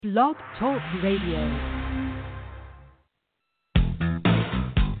Blog Talk Radio.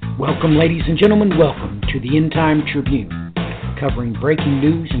 Welcome, ladies and gentlemen. Welcome to the End Time Tribune, covering breaking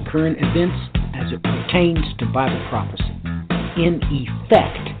news and current events as it pertains to Bible prophecy. In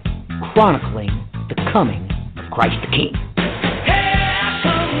effect, chronicling the coming of Christ the King.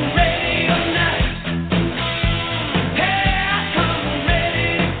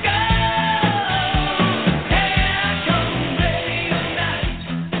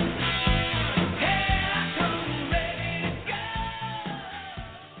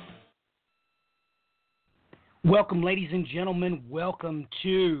 Welcome, ladies and gentlemen. Welcome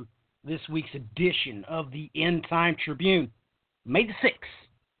to this week's edition of the End Time Tribune, May the 6th,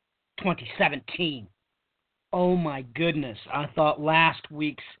 2017. Oh my goodness, I thought last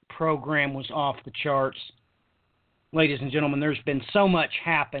week's program was off the charts. Ladies and gentlemen, there's been so much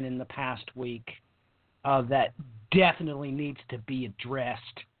happen in the past week that definitely needs to be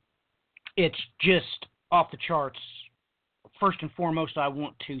addressed. It's just off the charts. First and foremost, I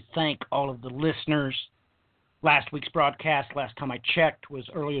want to thank all of the listeners. Last week's broadcast, last time I checked, was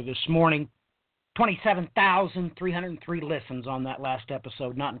earlier this morning. 27,303 listens on that last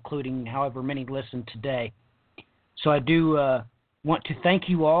episode, not including however many listened today. So I do want to thank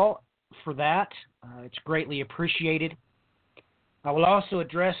you all for that. It's greatly appreciated. I will also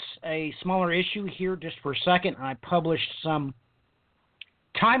address a smaller issue here just for a second. I published some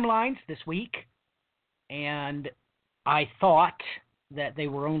timelines this week, and I thought that they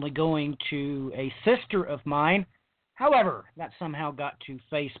were only going to a sister of mine. However, that somehow got to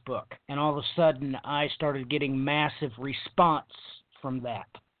Facebook, and all of a sudden I started getting massive response from that.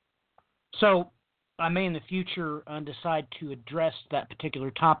 So I may in the future decide to address that particular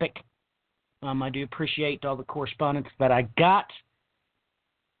topic. I do appreciate all the correspondence that I got,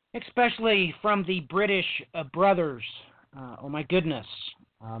 especially from the British brothers. Oh my goodness.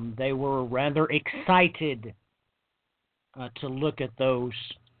 They were rather excited to look at those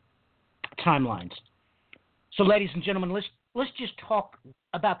timelines. So, ladies and gentlemen, let's just talk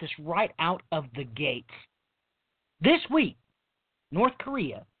about this right out of the gate. This week, North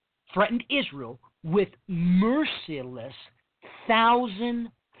Korea threatened Israel with merciless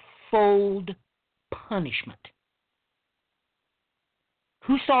 1,000-fold punishment.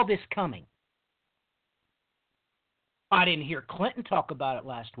 Who saw this coming? I didn't hear Clinton talk about it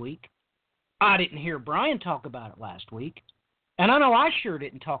last week. I didn't hear Brian talk about it last week. And I know I sure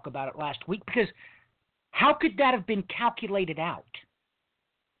didn't talk about it last week, because how could that have been calculated out?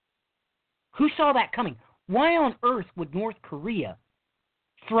 Who saw that coming? Why on earth would North Korea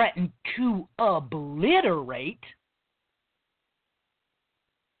threaten to obliterate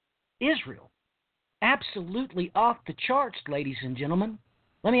Israel? Absolutely off the charts, ladies and gentlemen.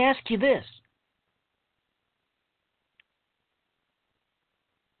 Let me ask you this.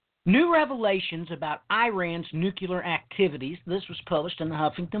 New revelations about Iran's nuclear activities. This was published in the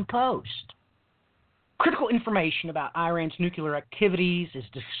Huffington Post. Critical information about Iran's nuclear activities is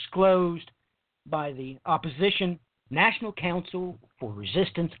disclosed by the opposition National Council for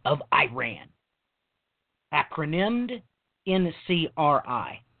Resistance of Iran, acronymed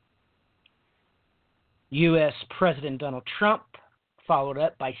NCRI. U.S. President Donald Trump followed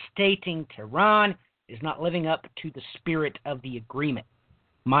up by stating Tehran is not living up to the spirit of the agreement.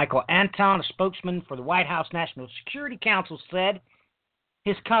 Michael Anton, a spokesman for the White House National Security Council, said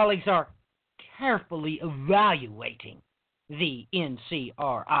his colleagues are carefully evaluating the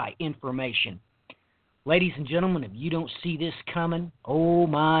NCRI information. Ladies and gentlemen, if you don't see this coming, oh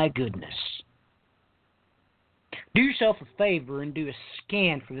my goodness. Do yourself a favor and do a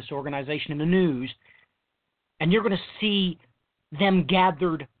scan for this organization in the news, and you're going to see them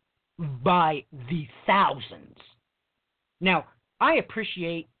gathered by the thousands. Now, I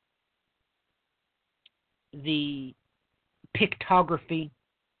appreciate the pictography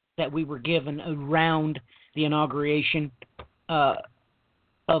that we were given around the inauguration of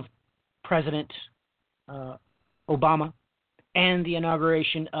President Obama and the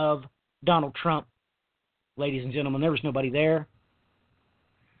inauguration of Donald Trump. Ladies and gentlemen, there was nobody there.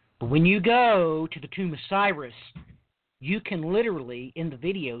 But when you go to the Tomb of Cyrus, you can literally, in the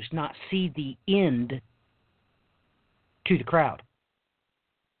videos, not see the end to the crowd.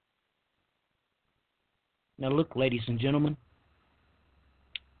 Now look, ladies and gentlemen,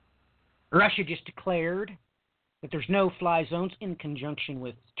 Russia just declared that there's no-fly zones in conjunction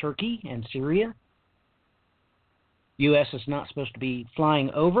with Turkey and Syria. U.S. is not supposed to be flying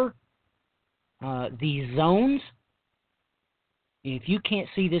over these zones. If you can't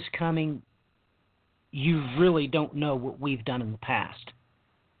see this coming, you really don't know what we've done in the past.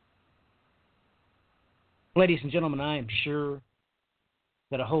 Ladies and gentlemen, I am sure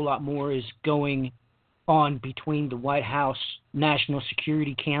that a whole lot more is going on between the White House National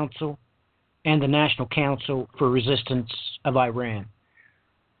Security Council and the National Council for Resistance of Iran.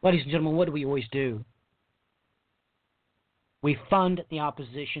 Ladies and gentlemen, what do we always do? We fund the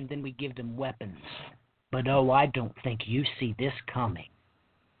opposition, then we give them weapons. But oh, I don't think you see this coming.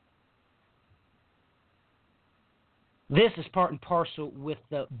 This is part and parcel with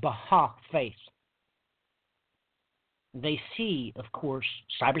the Baha'i faith. They see, of course,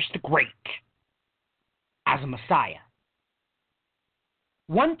 Cyrus the Great as a Messiah.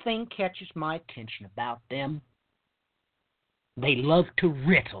 One thing catches my attention about them. They love to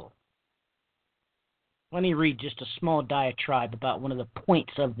riddle. Let me read just a small diatribe about one of the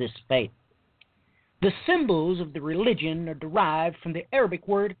points of this faith. The symbols of the religion are derived from the Arabic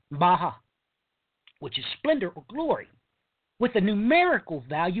word Baha, which is splendor or glory, with a numerical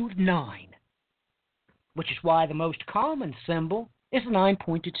value of 9, which is why the most common symbol is a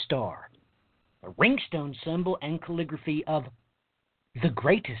 9-pointed star. A ringstone symbol and calligraphy of the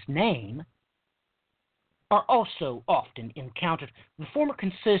greatest name are also often encountered. The former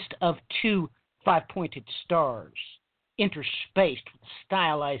consist of 2 5-pointed stars interspaced with a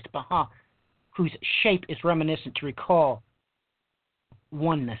stylized Baha, whose shape is reminiscent to recall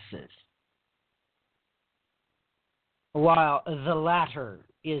onenesses, while the latter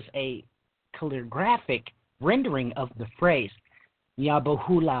is a calligraphic rendering of the phrase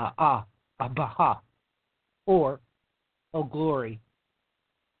Yabohula Baha, or O glory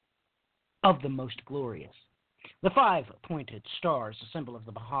of the most glorious. The 5-pointed star is a symbol of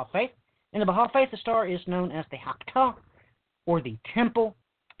the Baha'i faith. In the Baha'i faith, the star is known as the Haqqa, or the temple,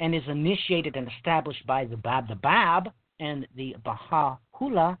 and is initiated and established by the Bab, and the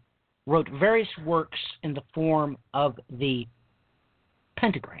Baha'u'llah wrote various works in the form of the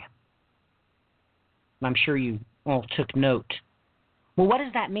pentagram. I'm sure you all took note. Well, what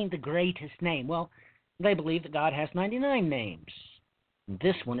does that mean, the greatest name? Well, they believe that God has 99 names.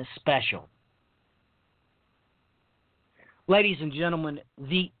 This one is special. Ladies and gentlemen,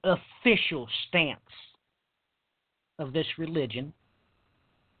 the official stance of this religion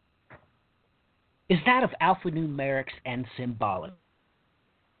is that of alphanumerics and symbolic.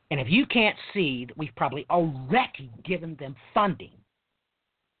 And if you can't see that we've probably already given them funding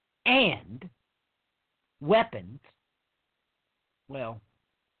and weapons, well,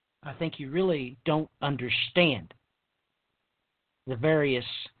 I think you really don't understand the various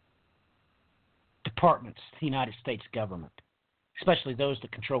departments of the United States government, especially those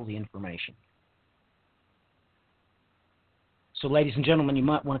that control the information. So, ladies and gentlemen, you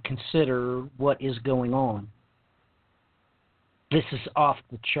might want to consider what is going on. This is off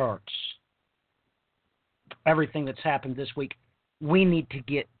the charts. Everything that's happened this week, we need to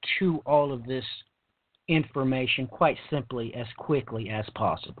get to all of this information quite simply as quickly as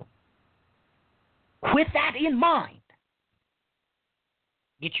possible. With that in mind,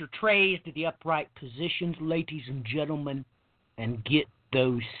 get your trays to the upright positions, ladies and gentlemen, and get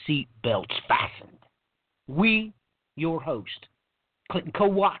those seat belts fastened. We, your host, Clinton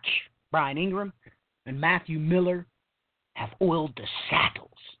Kowach, Brian Ingram, and Matthew Miller, have oiled the saddles.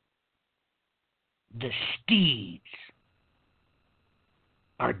 The steeds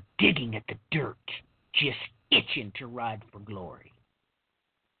are digging at the dirt, just itching to ride for glory.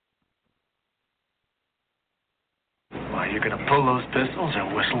 Are you going to pull those pistols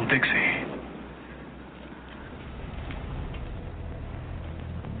or whistle Dixie?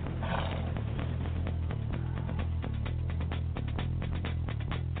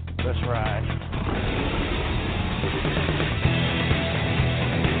 Let's ride.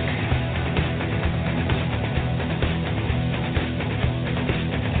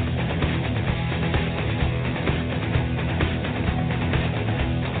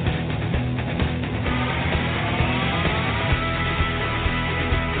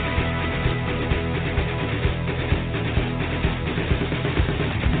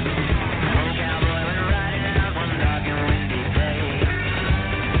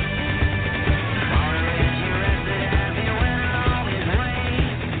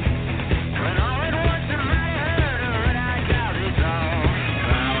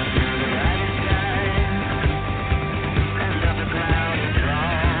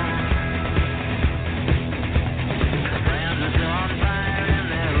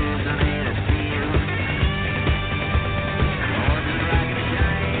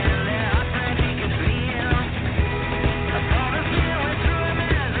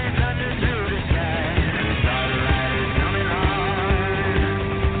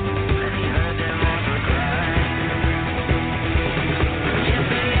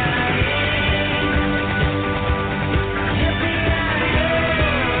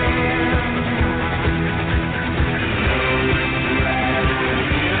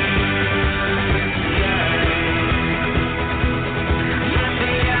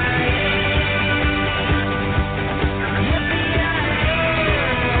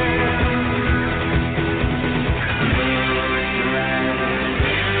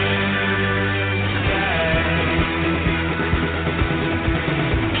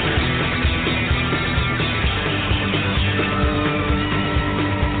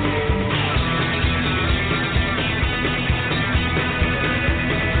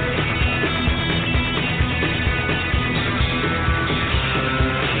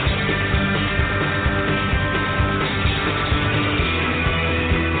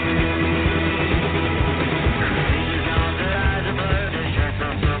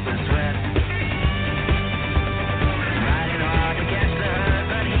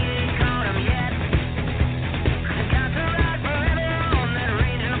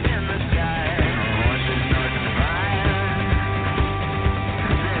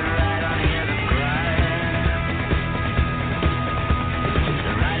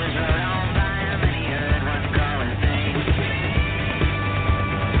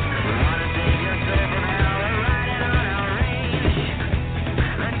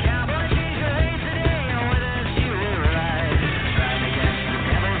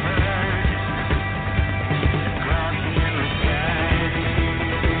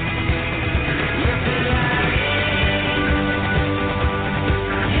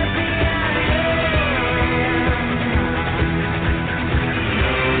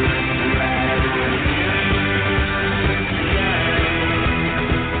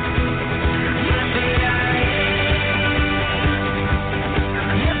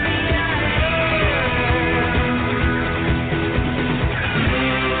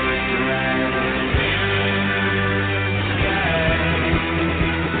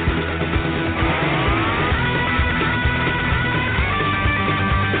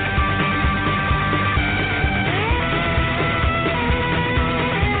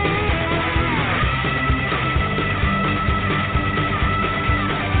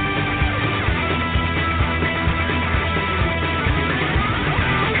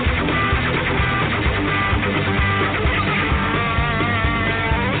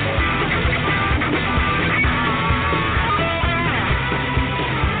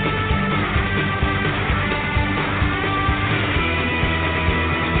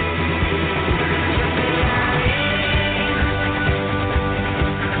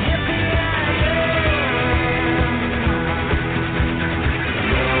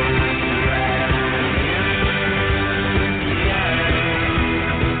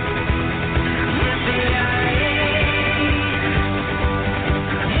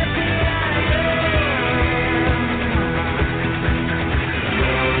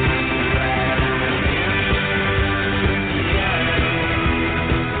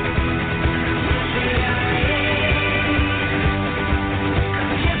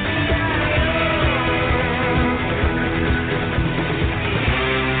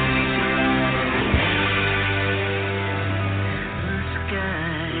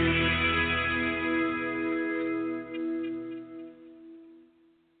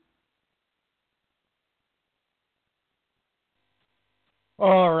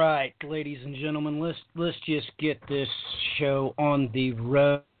 All right, ladies and gentlemen, let's just get this show on the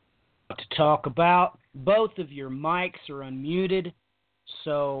road to talk about. Both of your mics are unmuted,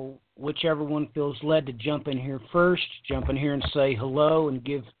 so whichever one feels led to jump in here first, jump in here and say hello and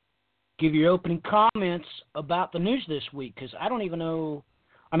give your opening comments about the news this week, because I don't even know.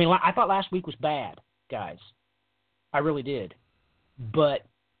 I mean, I thought last week was bad, guys. I really did. But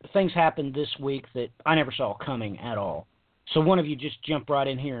things happened this week that I never saw coming at all. So one of you just jump right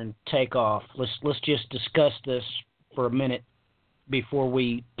in here and take off. Let's just discuss this for a minute before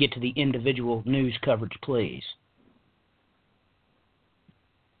we get to the individual news coverage, please.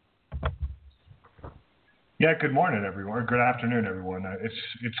 Yeah, good morning, everyone. Good afternoon, everyone.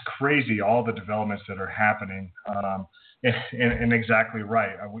 It's crazy, all the developments that are happening. And exactly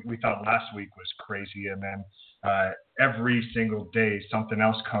right. We thought last week was crazy, and then every single day something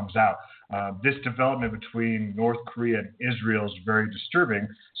else comes out. This development between North Korea and Israel is very disturbing,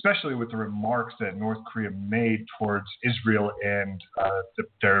 especially with the remarks that North Korea made towards Israel and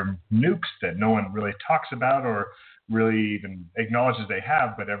their nukes that no one really talks about or really even acknowledges they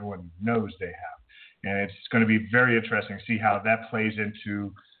have, but everyone knows they have. And it's going to be very interesting to see how that plays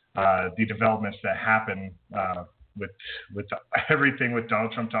into the developments that happen with everything with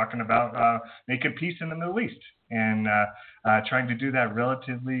Donald Trump talking about making peace in the Middle East and trying to do that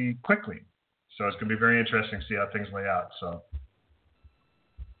relatively quickly. So it's going to be very interesting to see how things lay out. So,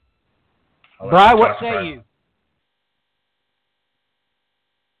 Brian, what say you?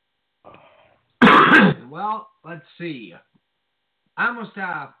 Well, let's see. I almost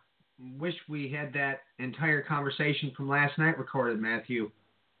wish we had that entire conversation from last night recorded, Matthew,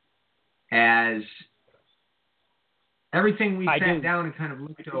 as everything we sat down and kind of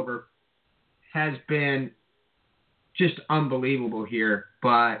looked over has been just unbelievable here.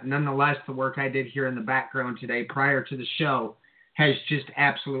 But nonetheless, the work I did here in the background today prior to the show has just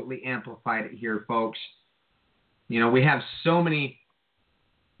absolutely amplified it here, folks. You know, we have so many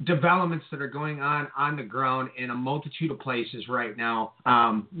developments that are going on the ground in a multitude of places right now.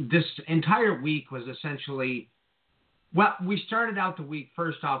 This entire week was essentially, well, we started out the week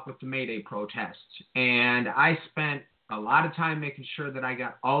first off with the May Day protests, and I spent a lot of time making sure that I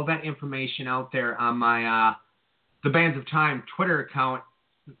got all that information out there on my the Bands of Time Twitter account,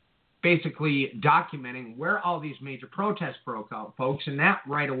 basically documenting where all these major protests broke out, folks, and that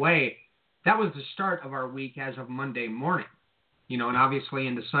right away, that was the start of our week as of Monday morning. You know, and obviously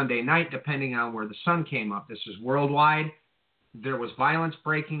into Sunday night, depending on where the sun came up. This is worldwide. There was violence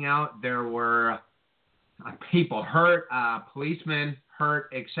breaking out. There were people hurt, policemen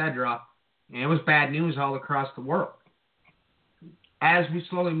hurt, etc. And it was bad news all across the world. As we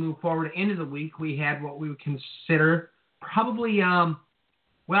slowly move forward into the week, we had what we would consider probably, the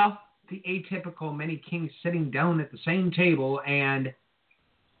atypical many kings sitting down at the same table and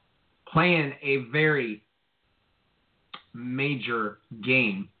playing a very major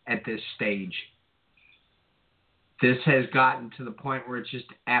game at this stage. This has gotten to the point where it's just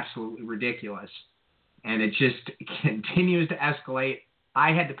absolutely ridiculous. And it just continues to escalate.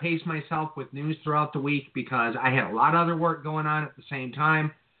 I had to pace myself with news throughout the week because I had a lot of other work going on at the same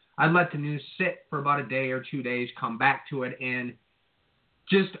time. I'd let the news sit for about a day or 2 days, come back to it, and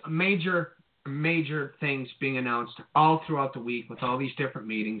just major things being announced all throughout the week with all these different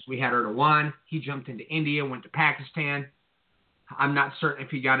meetings. We had Erdogan. He jumped into India, went to Pakistan. I'm not certain if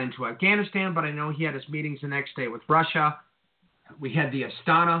he got into Afghanistan, but I know he had his meetings the next day with Russia. We had the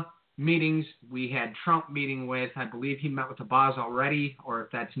Astana meetings. We had Trump meeting with, I believe he met with Abbas already, or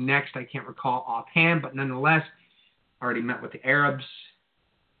if that's next, I can't recall offhand, but nonetheless, already met with the Arabs.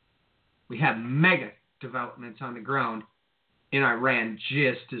 We had mega developments on the ground in Iran,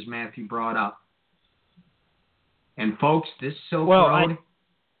 just as Matthew brought up. And folks, this Silk Road,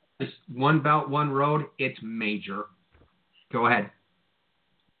 this One Belt, One Road, it's major. Go ahead.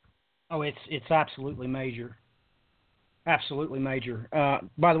 Oh, it's absolutely major. Absolutely major.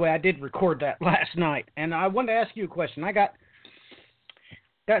 By the way, I did record that last night, and I wanted to ask you a question. I got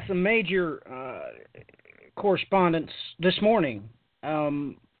some major correspondence this morning,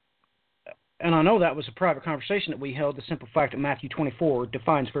 and I know that was a private conversation that we held. The simple fact that Matthew 24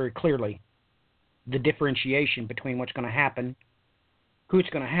 defines very clearly the differentiation between what's going to happen, who it's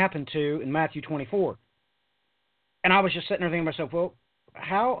going to happen to in Matthew 24. And I was just sitting there thinking to myself, well,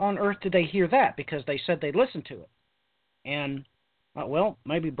 how on earth did they hear that? Because they said they'd listen to it. And,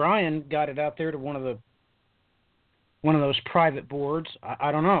 maybe Brian got it out there to one of those private boards.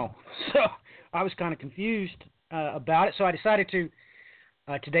 I don't know. So I was kind of confused about it. So I decided to,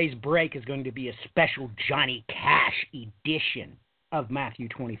 today's break is going to be a special Johnny Cash edition of Matthew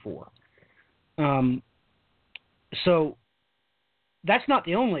 24. So that's not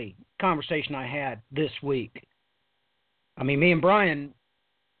the only conversation I had this week. I mean, me and Brian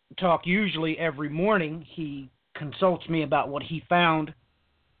talk usually every morning. He consults me about what he found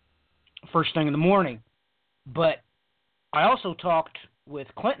first thing in the morning. But I also talked with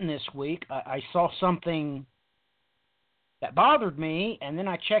Clinton this week. I saw something that bothered me, and then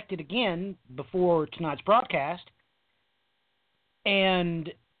I checked it again before tonight's broadcast,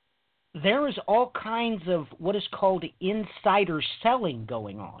 and there is all kinds of what is called insider selling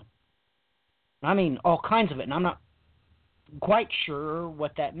going on. I mean, all kinds of it, and I'm not quite sure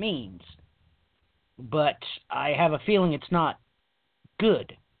what that means, but I have a feeling it's not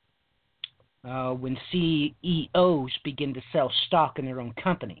good. When CEOs begin to sell stock in their own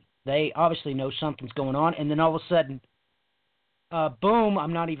company, they obviously know something's going on, and then all of a sudden, boom,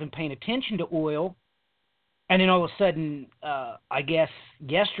 I'm not even paying attention to oil, and then all of a sudden, I guess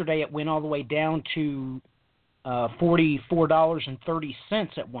yesterday it went all the way down to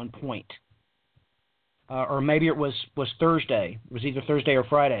 $44.30 at one point. Or maybe it was Thursday. It was either Thursday or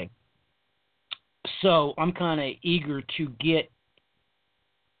Friday. So I'm kind of eager to get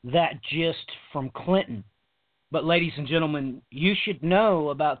that gist from Clinton. But ladies and gentlemen, you should know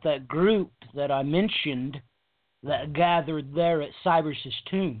about that group that I mentioned that gathered there at Cyrus's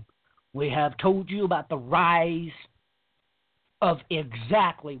tomb. We have told you about the rise of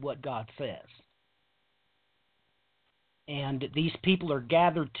exactly what God says. And these people are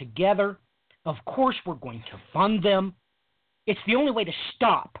gathered together. Of course we're going to fund them. It's the only way to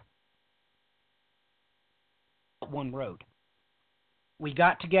stop one road. We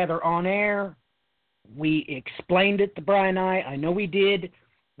got together on air. We explained it to Brian and I know we did.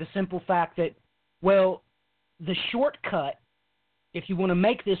 The simple fact that, well, the shortcut, if you want to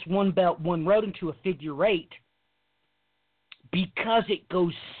make this one belt, one road into a figure eight, because it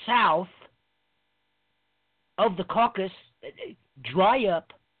goes south of the Caucasus, dry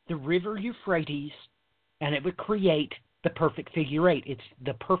up the river Euphrates, and it would create the perfect figure eight. It's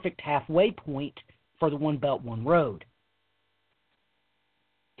the perfect halfway point for the one belt, one road.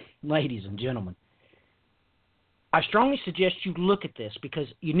 Ladies and gentlemen, I strongly suggest you look at this because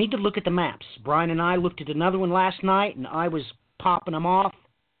you need to look at the maps. Brian and I looked at another one last night, and I was popping them off.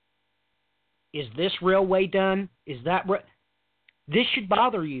 Is this railway done? Is that This should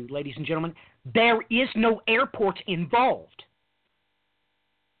bother you, ladies and gentlemen. There is no airport involved.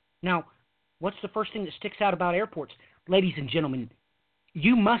 Now, what's the first thing that sticks out about airports? Ladies and gentlemen,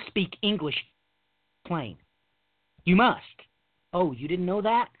 you must speak English plain. You must. Oh, you didn't know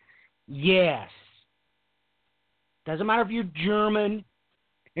that? Yes. Doesn't matter if you're German,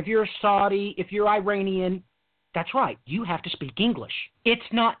 if you're a Saudi, if you're Iranian. That's right. You have to speak English. It's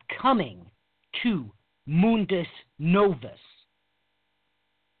not coming to Mundus Novus.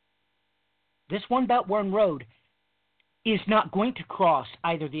 This One Belt, One Road is not going to cross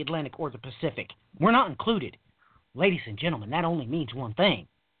either the Atlantic or the Pacific. We're not included. Ladies and gentlemen, that only means one thing.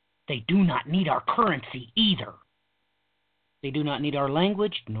 They do not need our currency either. They do not need our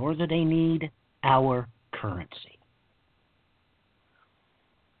language, nor do they need our currency.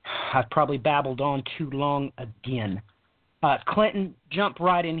 I've probably babbled on too long again. Clinton, jump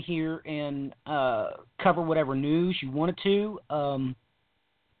right in here and cover whatever news you wanted to.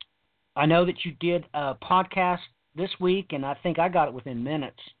 I know that you did a podcast this week, and I think I got it within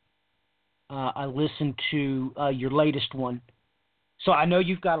minutes. I listened to your latest one. So I know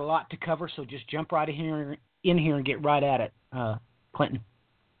you've got a lot to cover, so just jump right in here and get right at it, Clinton.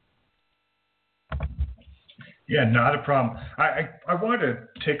 Yeah, not a problem. I want to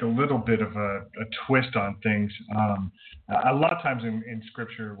take a little bit of a twist on things. A lot of times in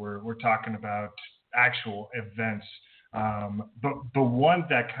Scripture, we're talking about actual events. But one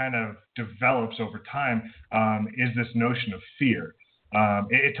that kind of develops over time is this notion of fear.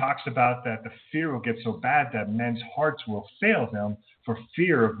 It talks about that the fear will get so bad that men's hearts will fail them for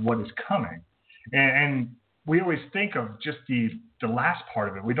fear of what is coming. And we always think of just the last part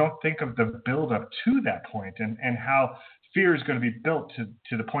of it. We don't think of the build up to that point and how fear is going to be built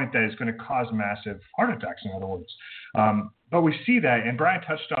to the point that it's going to cause massive heart attacks, in other words. But we see that, and Brian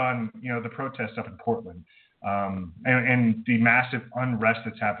touched on, the protests up in Portland. And the massive unrest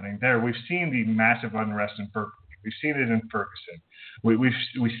that's happening there. We've seen the massive unrest in Berkeley. We've seen it in Ferguson.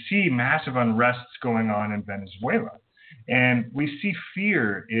 We see massive unrests going on in Venezuela. And we see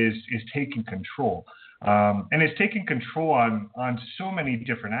fear is taking control. And it's taking control on so many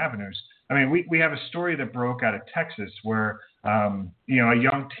different avenues. I mean, we have a story that broke out of Texas where, a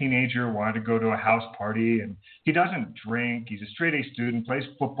young teenager wanted to go to a house party, and he doesn't drink. He's a straight-A student, plays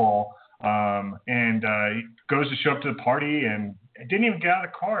football, and he goes to show up to the party and didn't even get out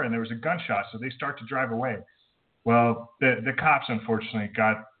of the car, and there was a gunshot, so they start to drive away. Well, the cops, unfortunately,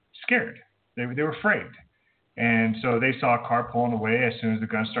 got scared. They were afraid. And so they saw a car pulling away as soon as the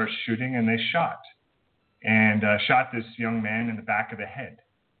gun started shooting, and they shot. And shot this young man in the back of the head.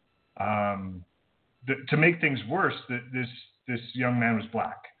 To make things worse, this young man was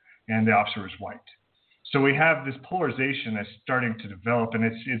black, and the officer was white. So we have this polarization that's starting to develop, and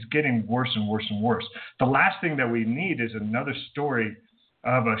it's getting worse and worse and worse. The last thing that we need is another story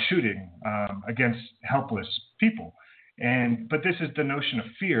of a shooting against helpless people. But this is the notion of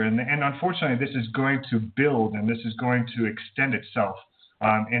fear, and unfortunately, this is going to build, and this is going to extend itself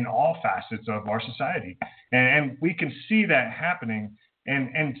in all facets of our society. And we can see that happening,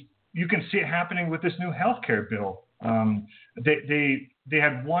 and you can see it happening with this new healthcare bill. They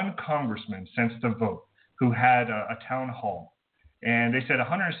had one congressman since the vote who had a town hall, and they said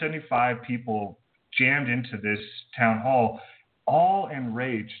 175 people jammed into this town hall, all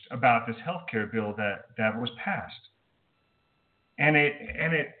enraged about this healthcare bill that was passed. And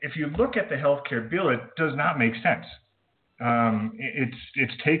if you look at the healthcare bill, it does not make sense.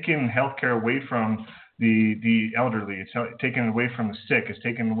 It's taken healthcare away from the elderly. It's taken away from the sick. It's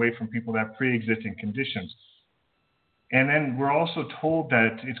taken away from people that have pre-existing conditions. And then we're also told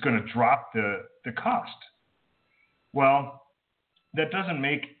that it's going to drop the cost. Well, that doesn't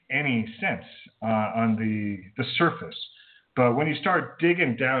make any sense on the surface. But when you start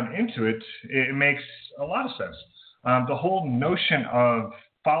digging down into it, it makes a lot of sense. The whole notion of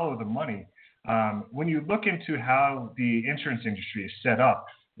follow the money, when you look into how the insurance industry is set up,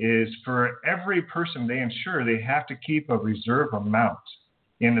 is for every person they insure, they have to keep a reserve amount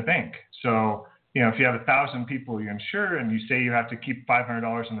in the bank. So, if you have 1,000 people you insure and you say you have to keep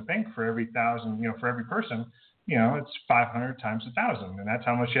 $500 in the bank for every 1,000, for every person, it's 500 times 1,000, and that's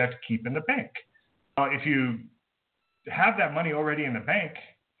how much you have to keep in the bank. If you have that money already in the bank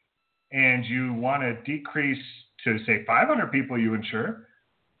and you want to decrease to, say, 500 people you insure,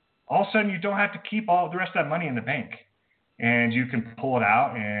 all of a sudden you don't have to keep all the rest of that money in the bank. And you can pull it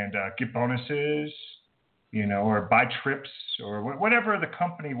out and get bonuses, or buy trips or whatever the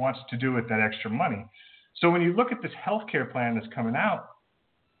company wants to do with that extra money. So when you look at this healthcare plan that's coming out,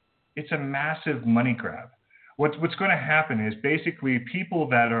 it's a massive money grab. What's going to happen is basically people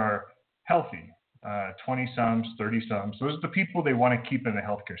that are healthy, 20-sums, 30-sums, those are the people they want to keep in the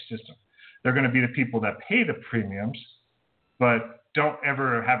healthcare system. They're going to be the people that pay the premiums, but don't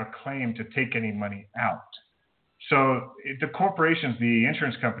ever have a claim to take any money out. So the corporations, the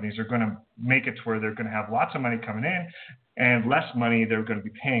insurance companies, are going to make it to where they're going to have lots of money coming in and less money they're going to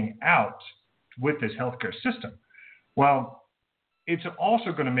be paying out with this healthcare system. Well, it's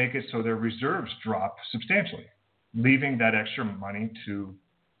also going to make it so their reserves drop substantially, leaving that extra money to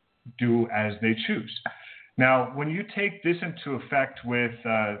do as they choose. Now, when you take this into effect with,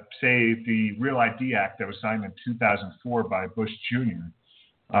 say, the Real ID Act that was signed in 2004 by Bush Jr.,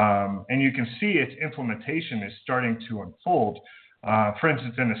 and you can see its implementation is starting to unfold. For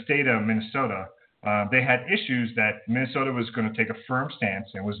instance, in the state of Minnesota, they had issues that Minnesota was going to take a firm stance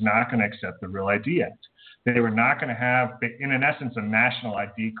and was not going to accept the Real ID Act. They were not going to have, in essence, a national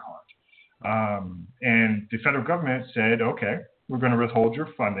ID card. And the federal government said, okay, we're going to withhold your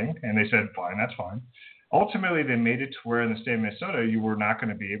funding. And they said, fine, that's fine. Ultimately, they made it to where in the state of Minnesota, you were not going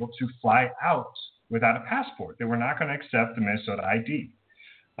to be able to fly out without a passport. They were not going to accept the Minnesota ID.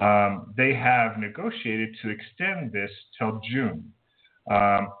 They have negotiated to extend this till June.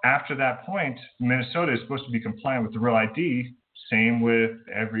 After that point, Minnesota is supposed to be compliant with the Real ID, same with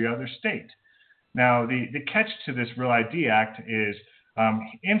every other state. Now, the catch to this Real ID Act is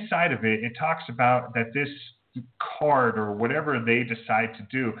inside of it, it talks about that this card or whatever they decide to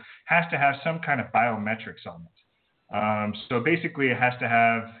do has to have some kind of biometrics on it. So basically, it has to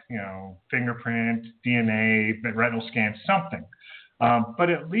have, fingerprint, DNA, retinal scan, something. But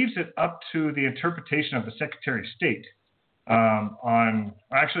it leaves it up to the interpretation of the Secretary of State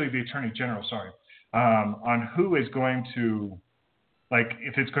the Attorney General, on who is going to,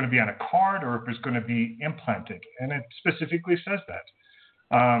 if it's going to be on a card or if it's going to be implanted. And it specifically says that.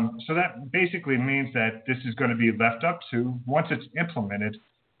 So that basically means that this is going to be left up to, once it's implemented,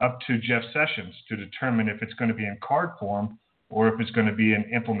 up to Jeff Sessions to determine if it's going to be in card form or if it's going to be in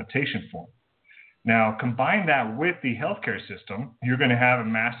implementation form. Now, combine that with the healthcare system, you're going to have a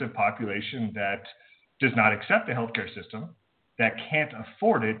massive population that does not accept the healthcare system, that can't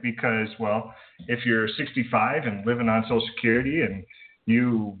afford it because, well, if you're 65 and living on Social Security and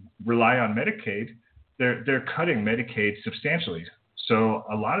you rely on Medicaid, they're cutting Medicaid substantially. So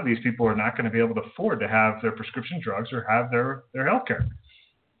a lot of these people are not going to be able to afford to have their prescription drugs or have their healthcare,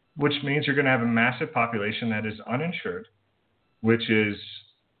 which means you're going to have a massive population that is uninsured, which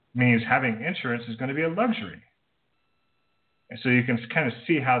means having insurance is going to be a luxury. And so you can kind of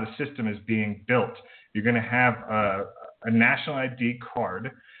see how the system is being built. You're going to have a national ID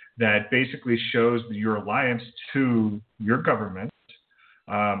card that basically shows your alliance to your government,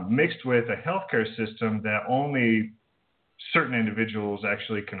 mixed with a healthcare system that only certain individuals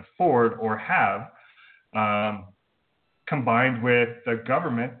actually can afford or have, combined with a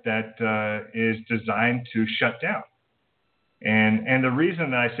government that is designed to shut down. And the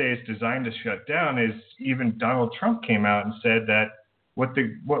reason that I say it's designed to shut down is even Donald Trump came out and said that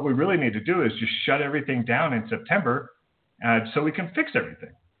what we really need to do is just shut everything down in September so we can fix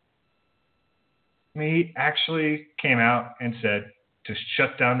everything. I mean, he actually came out and said to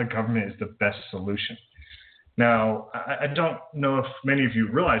shut down the government is the best solution. Now, I don't know if many of you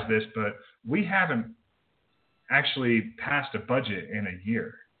realize this, but we haven't actually passed a budget in a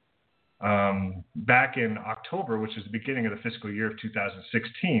year. Back in October, which is the beginning of the fiscal year of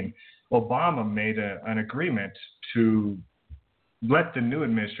 2016, Obama made an agreement to let the new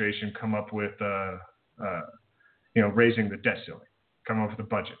administration come up with, raising the debt ceiling, come up with a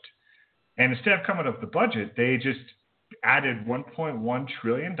budget. And instead of coming up with the budget, they just added $1.1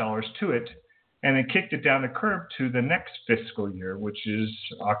 trillion to it and then kicked it down the curb to the next fiscal year, which is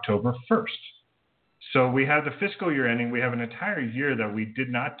October 1st. So we have the fiscal year ending. We have an entire year that we did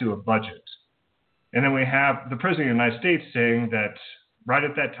not do a budget. And then we have the President of the United States saying that right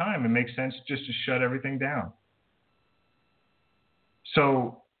at that time, it makes sense just to shut everything down.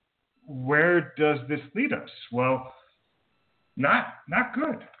 So where does this lead us? Well, not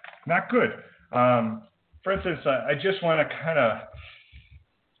good. Not good. For instance, I just want to kind of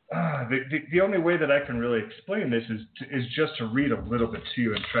the only way that I can really explain this is just to read a little bit to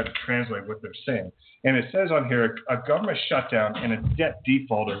you and try to translate what they're saying. And it says on here, a government shutdown and a debt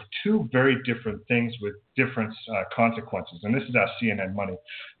default are two very different things with different consequences. And this is our CNN Money.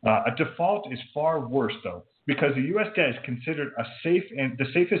 A default is far worse, though, because the U.S. debt is considered the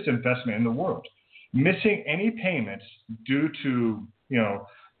safest investment in the world. Missing any payments due to,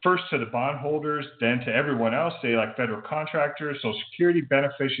 first to the bondholders, then to everyone else, say like federal contractors, Social Security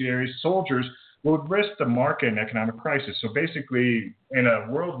beneficiaries, soldiers, would risk the market and economic crisis. So basically, in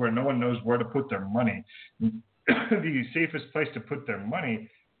a world where no one knows where to put their money, the safest place to put their money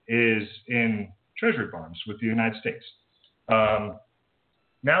is in treasury bonds with the United States.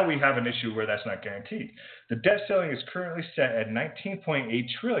 Now we have an issue where that's not guaranteed. The debt ceiling is currently set at $19.8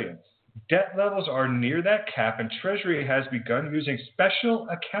 trillion. Debt levels are near that cap, and Treasury has begun using special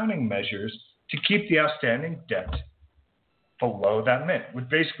accounting measures to keep the outstanding debt below that limit, which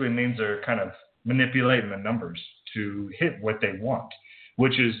basically means they're kind of manipulating the numbers to hit what they want,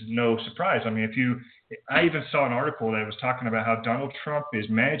 which is no surprise. I mean, I even saw an article that was talking about how Donald Trump is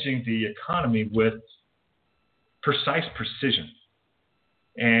managing the economy with precise precision.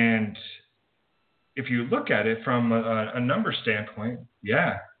 And if you look at it from a number standpoint,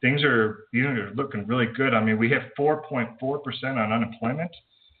 yeah, things are looking really good. I mean, we have 4.4% on unemployment.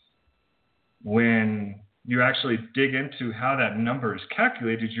 When you actually dig into how that number is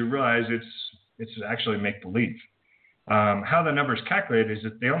calculated, you realize it's actually make-believe. How the number is calculated is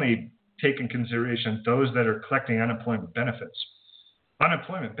that they only take in consideration those that are collecting unemployment benefits.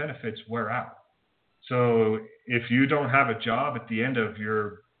 Unemployment benefits wear out. So if you don't have a job at the end of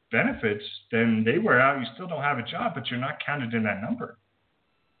your benefits, then they wear out. You still don't have a job, but you're not counted in that number.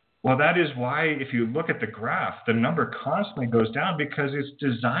 Well, that is why if you look at the graph, the number constantly goes down because it's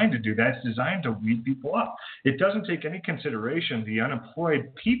designed to do that. It's designed to weed people up. It doesn't take any consideration the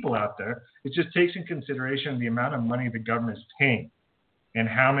unemployed people out there. It just takes in consideration the amount of money the government is paying and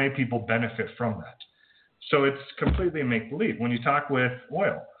how many people benefit from that. So it's completely make-believe. When you talk with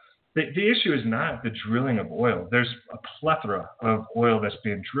oil, the issue is not the drilling of oil. There's a plethora of oil that's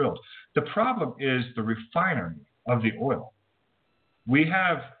being drilled. The problem is the refinery of the oil. We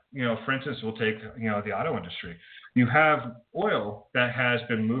have, for instance, we'll take, the auto industry. You have oil that has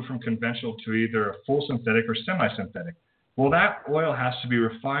been moved from conventional to either a full synthetic or semi-synthetic. Well, that oil has to be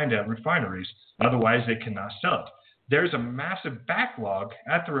refined at refineries. Otherwise, they cannot sell it. There's a massive backlog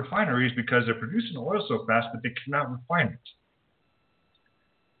at the refineries because they're producing oil so fast, but they cannot refine it.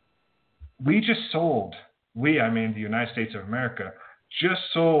 The United States of America, just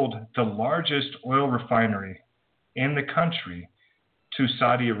sold the largest oil refinery in the country to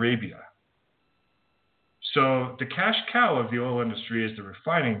Saudi Arabia. So the cash cow of the oil industry is the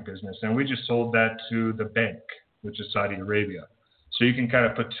refining business, and we just sold that to the bank, which is Saudi Arabia. So you can kind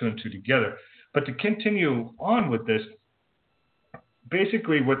of put two and two together. But to continue on with this,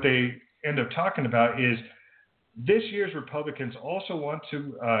 basically what they end up talking about is this year's Republicans also want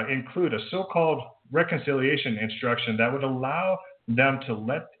to include a so-called reconciliation instruction that would allow them to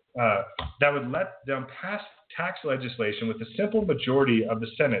let that would let them pass tax legislation with a simple majority of the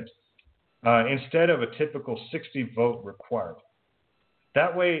Senate instead of a typical 60 vote required.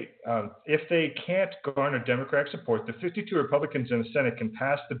 That way, if they can't garner Democratic support, the 52 Republicans in the Senate can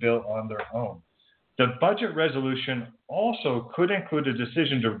pass the bill on their own. The budget resolution also could include a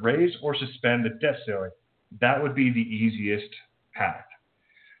decision to raise or suspend the debt ceiling. That would be the easiest path.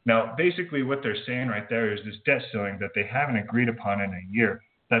 Now, basically what they're saying right there is this debt ceiling that they haven't agreed upon in a year,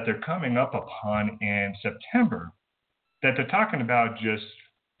 that they're coming up upon in September, that they're talking about just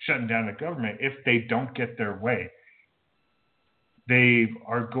shutting down the government if they don't get their way. They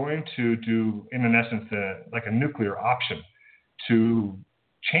are going to do, in essence, like a nuclear option to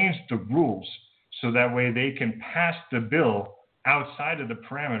change the rules so that way they can pass the bill outside of the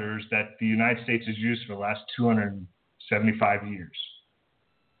parameters that the United States has used for the last 275 years.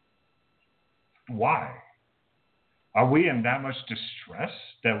 Why? Are we in that much distress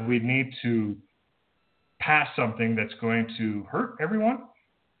that we need to pass something that's going to hurt everyone?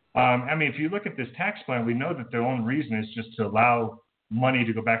 If you look at this tax plan, we know that the only reason is just to allow money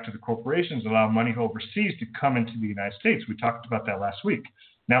to go back to the corporations, allow money overseas to come into the United States. We talked about that last week.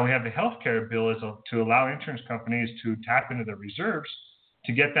 Now we have the healthcare bill to allow insurance companies to tap into their reserves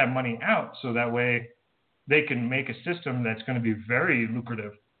to get that money out so that way they can make a system that's going to be very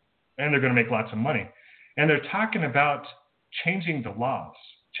lucrative and they're going to make lots of money. And they're talking about changing the laws,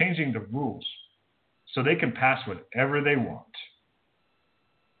 changing the rules so they can pass whatever they want.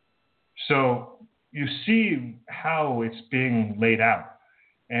 So you see how it's being laid out,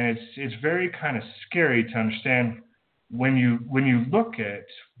 and it's very kind of scary to understand when you look at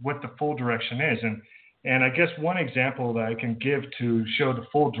what the full direction is. And I guess one example that I can give to show the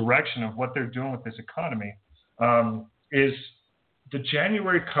full direction of what they're doing with this economy is the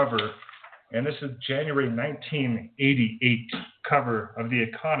January cover, and this is January 1988 cover of The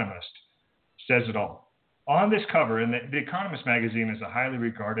Economist, says it all. On this cover, and The Economist magazine is a highly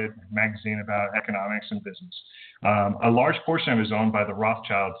regarded magazine about economics and business. A large portion of it is owned by the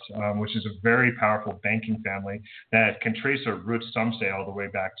Rothschilds, which is a very powerful banking family that can trace their roots, some say, all the way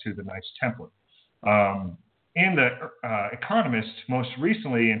back to the Knights Templar. In The Economist, most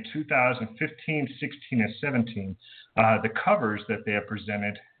recently in 2015, 16, and 17, the covers that they have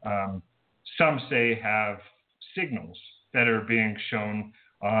presented, some say have signals that are being shown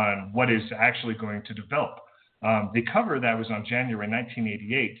on what is actually going to develop. The cover that was on January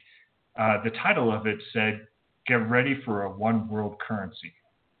 1988, the title of it said, "Get ready for a one world currency."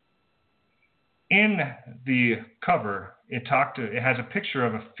 In the cover, it has a picture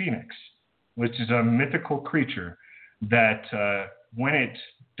of a phoenix, which is a mythical creature that when it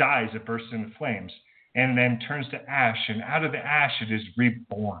dies, it bursts into flames and then turns to ash, and out of the ash, it is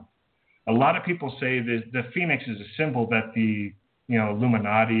reborn. A lot of people say that the phoenix is a symbol that the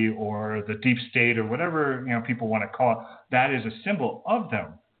Illuminati or the deep state or whatever people want to call it, that is a symbol of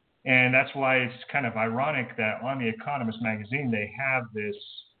them. And that's why it's kind of ironic that on The Economist magazine, they have this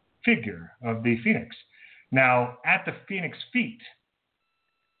figure of the phoenix. Now, at the phoenix feet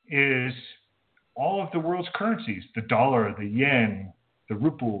is all of the world's currencies, the dollar, the yen, the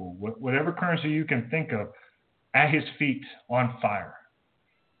ruble, whatever currency you can think of, at his feet on fire,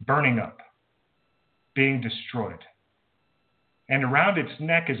 burning up, being destroyed. And around its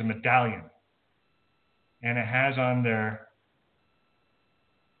neck is a medallion. And it has on there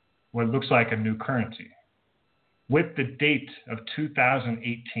what looks like a new currency with the date of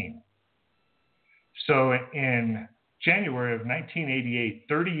 2018. So in January of 1988,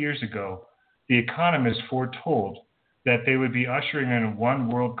 30 years ago, The Economist foretold that they would be ushering in a one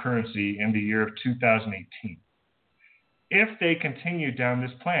world currency in the year of 2018. If they continue down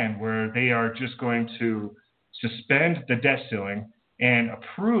this plan where they are just going to suspend the debt ceiling and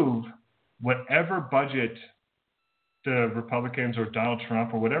approve whatever budget the Republicans or Donald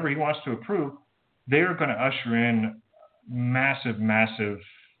Trump or whatever he wants to approve, they're going to usher in massive, massive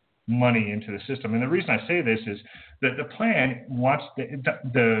money into the system. And the reason I say this is that the plan wants,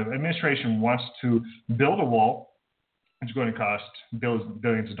 the administration wants to build a wall. It's going to cost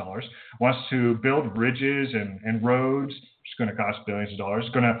billions of dollars. Wants to build bridges and roads. It's going to cost billions of dollars.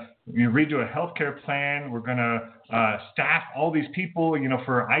 Going to redo a healthcare plan. We're going to staff all these people,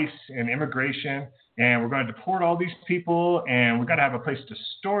 for ICE and immigration, and we're going to deport all these people, and we've got to have a place to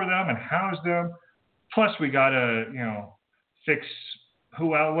store them and house them. Plus, we got to, fix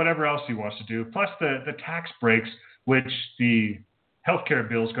whatever else he wants to do. Plus, the tax breaks, which the healthcare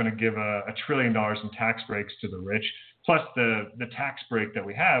bill is going to give $1 trillion in tax breaks to the rich. Plus the tax break that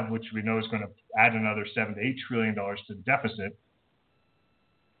we have, which we know is going to add another $7 to $8 trillion to the deficit.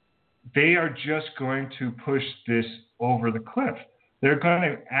 They are just going to push this over the cliff. They're going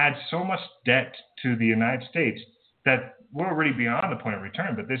to add so much debt to the United States that we're already beyond the point of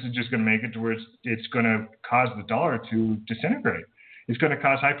return, but this is just going to make it to where it's going to cause the dollar to disintegrate. It's going to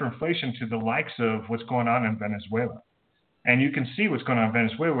cause hyperinflation to the likes of what's going on in Venezuela. And you can see what's going on in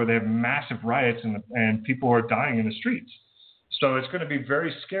Venezuela, where they have massive riots and people are dying in the streets. So it's going to be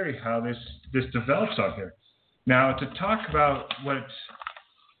very scary how this develops out here. Now, to talk about what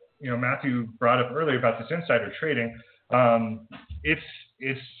Matthew brought up earlier about this insider trading,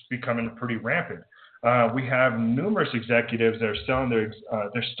 it's becoming pretty rampant. We have numerous executives that are selling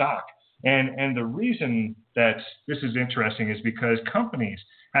their stock. And the reason that this is interesting is because companies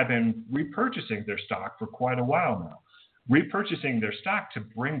have been repurchasing their stock for quite a while now. Repurchasing their stock to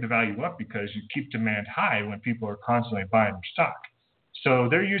bring the value up because you keep demand high when people are constantly buying their stock. So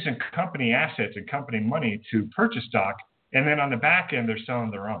they're using company assets and company money to purchase stock, and then on the back end, they're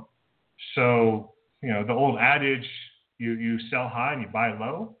selling their own. So, the old adage, you sell high and you buy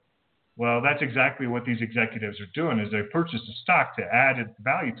low. Well, that's exactly what these executives are doing is they purchase the stock to add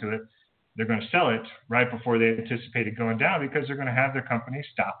value to it. They're going to sell it right before they anticipate it going down because they're going to have their company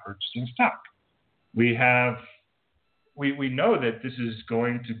stop purchasing stock. We know that this is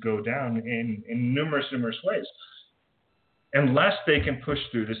going to go down in numerous ways unless they can push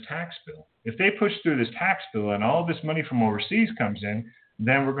through this tax bill. If they push through this tax bill and all this money from overseas comes in,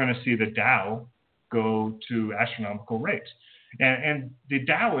 then we're going to see the Dow go to astronomical rates. And the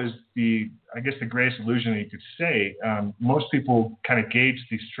Dow is the greatest illusion that you could say. Most people kind of gauge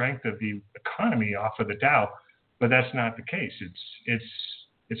the strength of the economy off of the Dow, but that's not the case.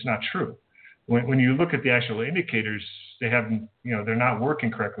 It's not true. When you look at the actual indicators, they're not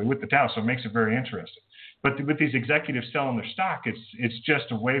working correctly with the Dow, so it makes it very interesting. But with these executives selling their stock, it's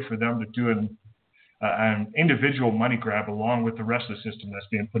just a way for them to do an individual money grab along with the rest of the system that's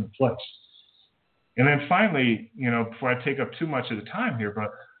being put in place. And then finally, before I take up too much of the time here,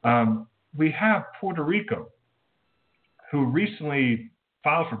 but we have Puerto Rico, who recently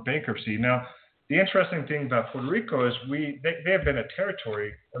filed for bankruptcy. Now, the interesting thing about Puerto Rico is they have been a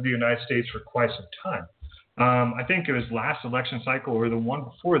territory of the United States for quite some time. I think it was last election cycle or the one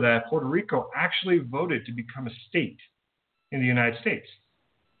before that, Puerto Rico actually voted to become a state in the United States.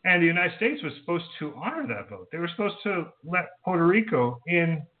 And the United States was supposed to honor that vote. They were supposed to let Puerto Rico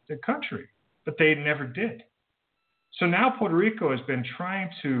in the country, but they never did. So now Puerto Rico has been trying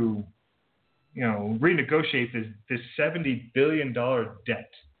to, renegotiate this $70 billion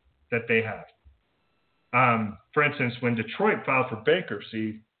debt that they have. For instance, when Detroit filed for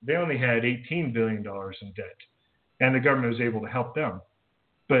bankruptcy, they only had $18 billion in debt, and the government was able to help them.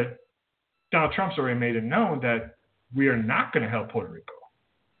 But Donald Trump's already made it known that we are not going to help Puerto Rico,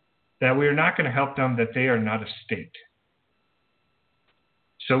 that we are not going to help them, that they are not a state.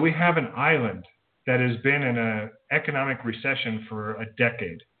 So we have an island that has been in an economic recession for a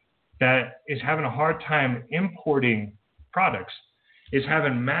decade, that is having a hard time importing products, is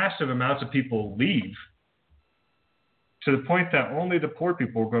having massive amounts of people leave, to the point that only the poor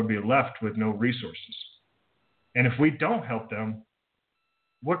people are going to be left with no resources. And if we don't help them,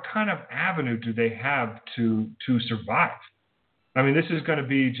 what kind of avenue do they have to survive? I mean, this is going to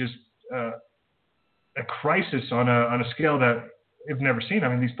be just a crisis on a scale that we've never seen. I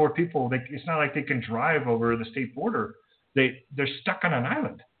mean, these poor people, it's not like they can drive over the state border. They're stuck on an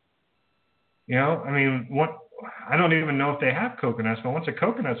island. I mean, I don't even know if they have coconuts, but once the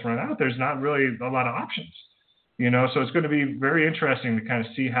coconuts run out, there's not really a lot of options. So it's going to be very interesting to kind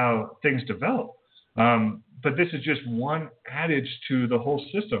of see how things develop. But this is just one adage to the whole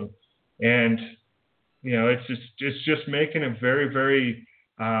system. And, it's just making it very, very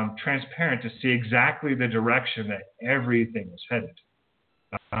transparent to see exactly the direction that everything is headed.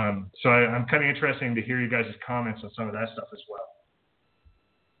 So I'm kind of interested to hear you guys' comments on some of that stuff as well.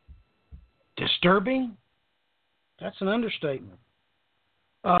 Disturbing? That's an understatement.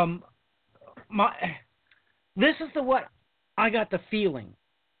 This is what I got the feeling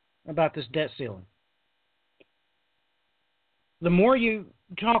about this debt ceiling. The more you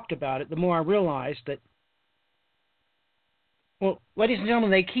talked about it, the more I realized that, well, ladies and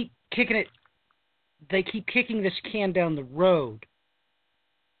gentlemen, they keep kicking this can down the road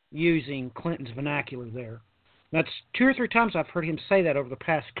using Clinton's vernacular there. That's 2 or 3 times I've heard him say that over the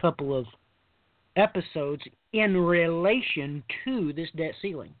past couple of episodes in relation to this debt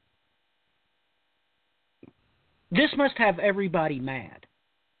ceiling. This must have everybody mad.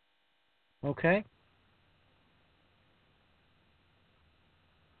 Okay?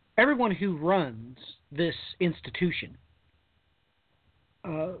 Everyone who runs this institution,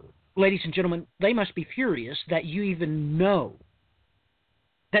 ladies and gentlemen, they must be furious that you even know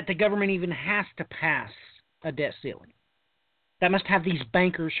that the government even has to pass a debt ceiling. that must have these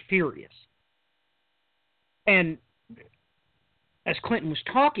bankers furious. And as Clinton was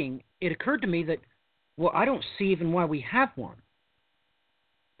talking, it occurred to me that, well, I don't see even why we have one.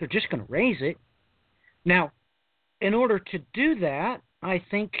 They're just going to raise it. Now, in order to do that, I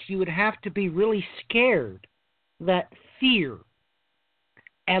think you would have to be really scared. That fear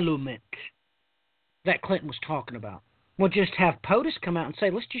element that Clinton was talking about. Well, just have POTUS come out and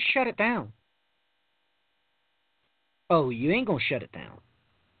say, let's just shut it down. Oh, you ain't going to shut it down.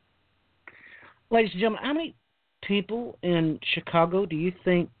 Ladies and gentlemen, how many people in Chicago do you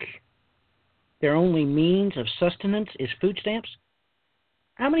think their only means of sustenance is food stamps?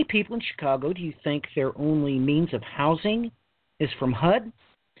 How many people in Chicago do you think their only means of housing is from HUD?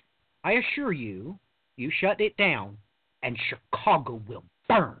 I assure you, you shut it down, and Chicago will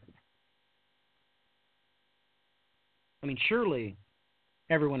burn. I mean, surely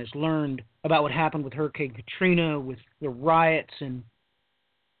everyone has learned about what happened with Hurricane Katrina, with the riots in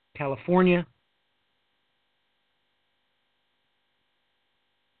California.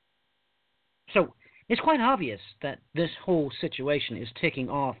 So it's quite obvious that this whole situation is ticking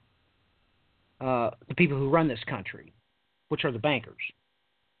off the people who run this country, which are the bankers.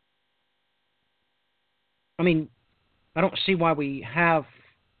 I mean, I don't see why we have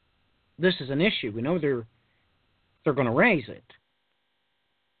this as an issue. We know they're going to raise it.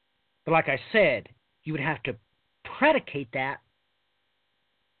 But like I said, you would have to predicate that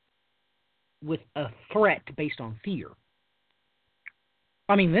with a threat based on fear.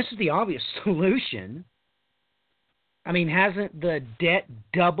 I mean, this is the obvious solution. I mean, hasn't the debt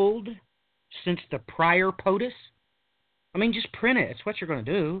doubled since the prior POTUS? I mean, just print it. It's what you're going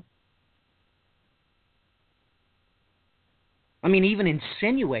to do. I mean, even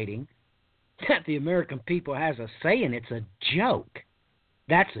insinuating that the American people has a say in it's a joke.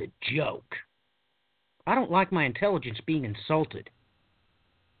 That's a joke. I don't like my intelligence being insulted.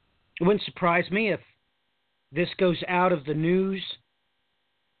 It wouldn't surprise me if this goes out of the news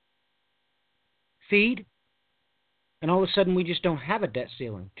feed and all of a sudden we just don't have a debt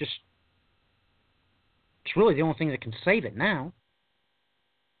ceiling. It's really the only thing that can save it now.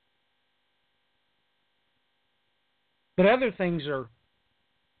 But other things are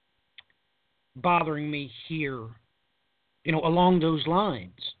bothering me here, along those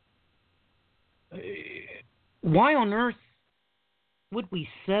lines. Why on earth would we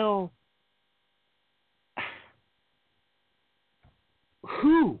sell?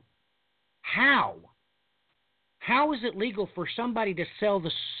 Who? How? How is it legal for somebody to sell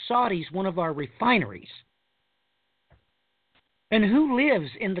the Saudis one of our refineries? And who lives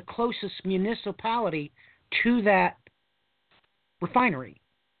in the closest municipality to that refinery?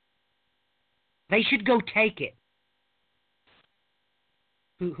 They should go take it.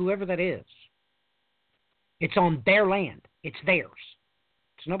 Whoever that is. It's on their land. It's theirs.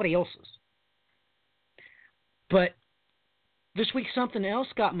 It's nobody else's. But this week something else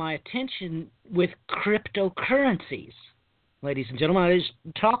got my attention with cryptocurrencies. Ladies and gentlemen, I just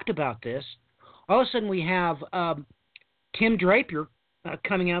talked about this. All of a sudden we have Tim Draper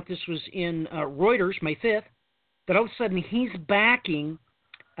coming out. This was in Reuters, May 5th. That all of a sudden he's backing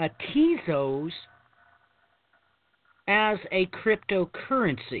Tezos as a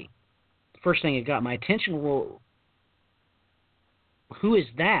cryptocurrency. First thing that got my attention, well, who is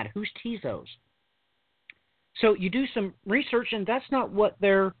that? Who's Tezos? So you do some research, and that's not what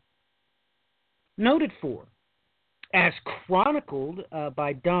they're noted for. As chronicled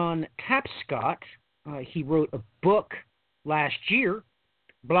by Don Tapscott, he wrote a book last year,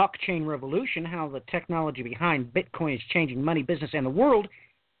 Blockchain Revolution, How the Technology Behind Bitcoin is Changing Money, Business, and the World.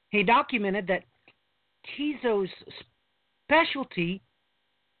 He documented that Tezos' specialty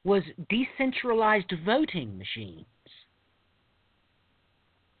was decentralized voting machines.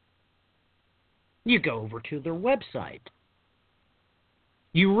 You go over to their website.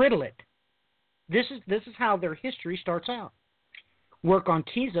 You riddle it. This is how their history starts out. Work on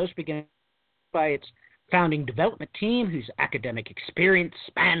Tezos began by its founding development team, whose academic experience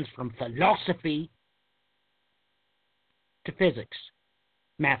spans from philosophy to physics,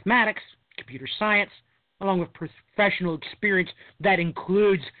 mathematics, computer science, along with professional experience that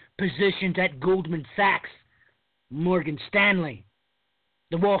includes positions at Goldman Sachs, Morgan Stanley,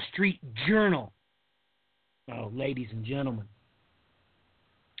 the Wall Street Journal. Oh, ladies and gentlemen,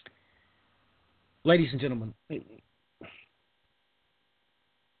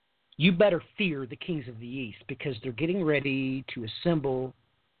 you better fear the kings of the East, because they're getting ready to assemble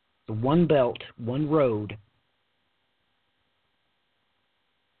the One Belt, One Road.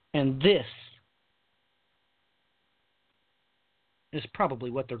 And this is probably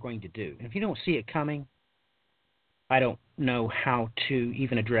what they're going to do. And if you don't see it coming, I don't know how to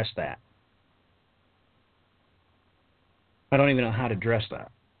even address that. I don't even know how to address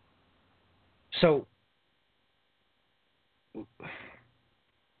that. So,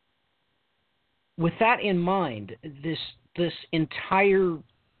 with that in mind, this entire,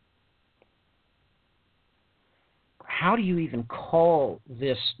 how do you even call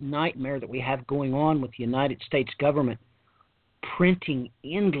this nightmare that we have going on with the United States government printing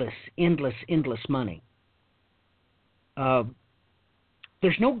endless money?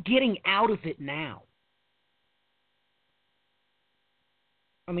 There's no getting out of it now.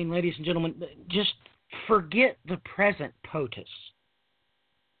 I mean, ladies and gentlemen, just forget the present POTUS.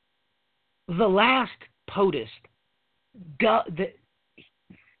 The last POTUS,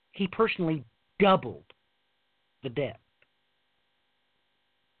 he personally doubled the debt.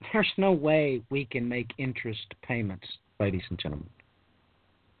 There's no way we can make interest payments, ladies and gentlemen.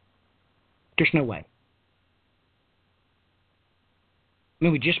 There's no way. I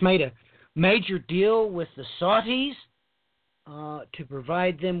mean, we just made a major deal with the Saudis to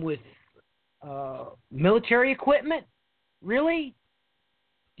provide them with military equipment. Really?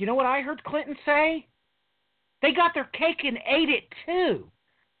 You know what I heard Clinton say? They got their cake and ate it too.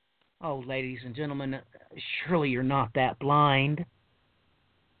 Oh, ladies and gentlemen, surely you're not that blind.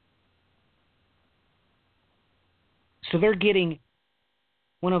 So they're getting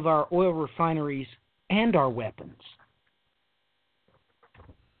one of our oil refineries and our weapons.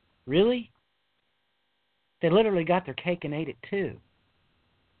 Really? They literally got their cake and ate it too.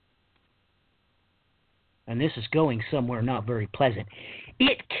 And this is going somewhere not very pleasant.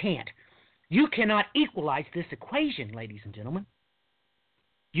 It can't. You cannot equalize this equation, ladies and gentlemen.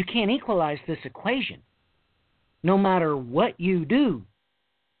 You can't equalize this equation. No matter what you do,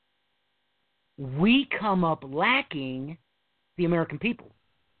 we come up lacking the American people.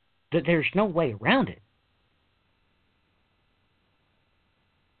 There's no way around it.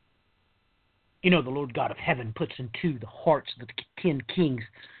 You know, the Lord God of heaven puts into the hearts of the 10 kings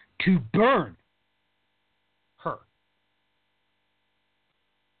to burn her.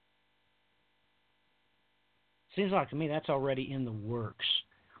 Seems like to me that's already in the works.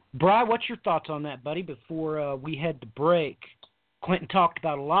 Bri, what's your thoughts on that, buddy, before we head to break? Clinton talked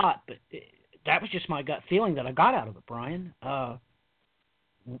about a lot, but that was just my gut feeling that I got out of it, Brian.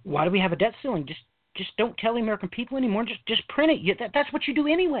 Why do we have a debt ceiling? Just don't tell the American people anymore. Just print it. That's what you do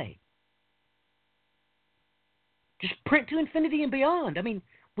anyway. Just print to infinity and beyond. I mean,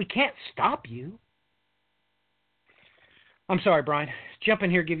 we can't stop you. I'm sorry, Brian. Jump in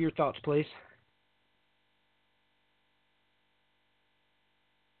here, give your thoughts, please.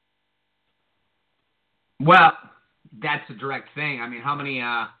 Well, that's a direct thing. I mean, how many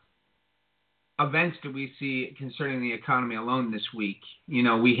events do we see concerning the economy alone this week? You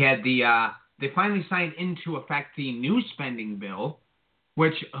know, we had they finally signed into effect the new spending bill,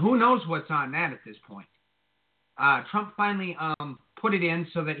 which who knows what's on that at this point. Trump finally put it in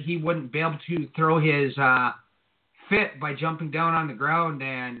so that he wouldn't be able to throw his fit by jumping down on the ground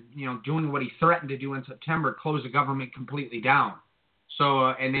and, you know, doing what he threatened to do in September, close the government completely down. So,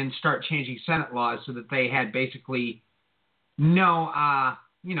 and then start changing Senate laws so that they had basically no,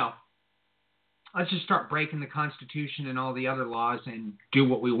 you know, let's just start breaking the Constitution and all the other laws and do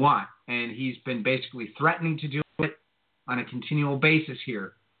what we want. And he's been basically threatening to do it on a continual basis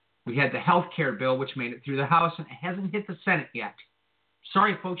here. We had the health care bill, which made it through the House, and it hasn't hit the Senate yet.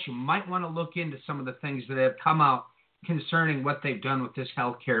 Sorry, folks, you might want to look into some of the things that have come out concerning what they've done with this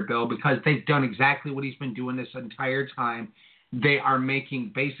health care bill, because they've done exactly what he's been doing this entire time. They are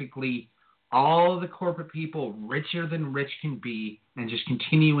making basically all the corporate people richer than rich can be and just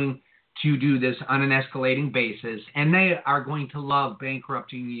continuing to do this on an escalating basis. And they are going to love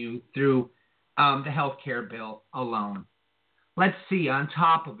bankrupting you through the health care bill alone. Let's see, on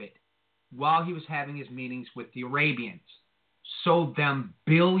top of it, while he was having his meetings with the Arabians, sold them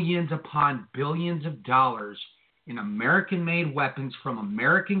billions upon billions of dollars in American-made weapons from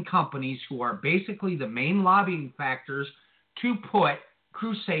American companies who are basically the main lobbying factors to put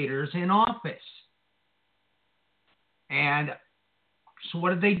crusaders in office. And so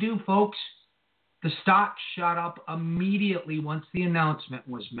what did they do, folks? The stock shot up immediately once the announcement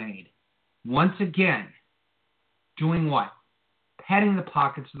was made. Once again, doing what? Patting the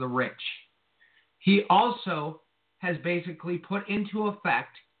pockets of the rich. He also has basically put into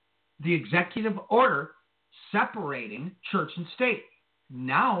effect the executive order separating church and state.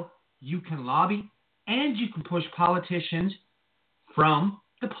 Now you can lobby and you can push politicians from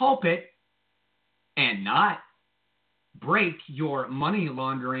the pulpit and not break your money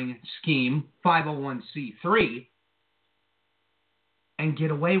laundering scheme 501c3 and get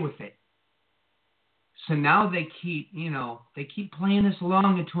away with it. So now they keep playing this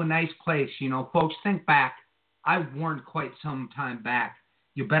along into a nice place. Folks, think back. I warned quite some time back.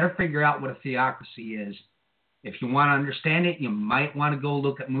 You better figure out what a theocracy is. If you want to understand it, you might want to go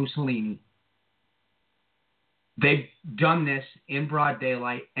look at Mussolini. They've done this in broad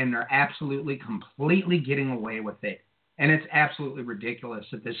daylight, and they're absolutely, completely getting away with it. And it's absolutely ridiculous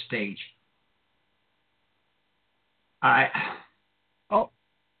at this stage.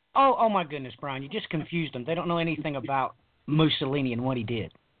 Oh my goodness, Brian, you just confused them. They don't know anything about Mussolini and what he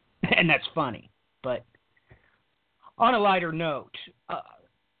did. And that's funny. But on a lighter note,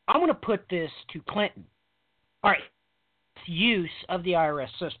 I'm going to put this to Clinton. All right, use of the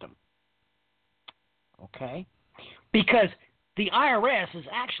IRS system. Okay? Because the IRS is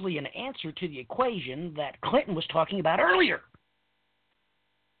actually an answer to the equation that Clinton was talking about earlier.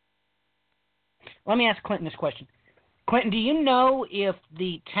 Let me ask Clinton this question. Clinton, do you know if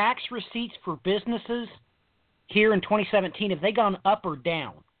the tax receipts for businesses here in 2017, have they gone up or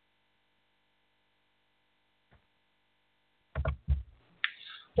down?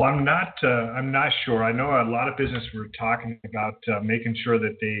 Well, I'm not sure. I know a lot of businesses were talking about making sure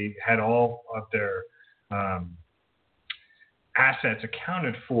that they had all of their assets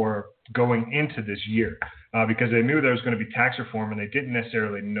accounted for going into this year because they knew there was going to be tax reform and they didn't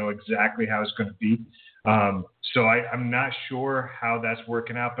necessarily know exactly how it's going to be. So I'm not sure how that's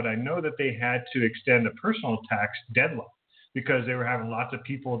working out, but I know that they had to extend the personal tax deadline because they were having lots of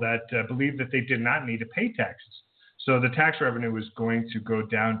people that believed that they did not need to pay taxes. So the tax revenue was going to go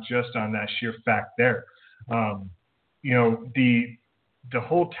down just on that sheer fact there. The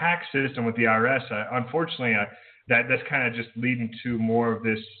whole tax system with the IRS, unfortunately, that's kind of just leading to more of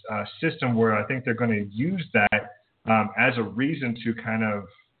this system where I think they're going to use that as a reason to kind of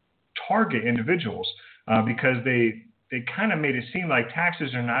target individuals because they kind of made it seem like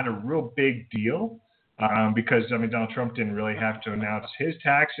taxes are not a real big deal because, Donald Trump didn't really have to announce his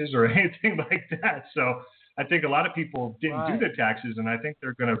taxes or anything like that. So I think a lot of people didn't do their taxes, and I think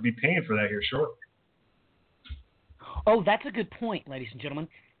they're going to be paying for that here shortly. Oh, that's a good point, ladies and gentlemen.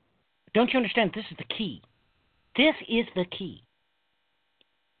 Don't you understand? This is the key. This is the key.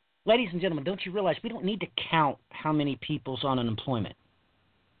 Ladies and gentlemen, don't you realize we don't need to count how many people's on unemployment?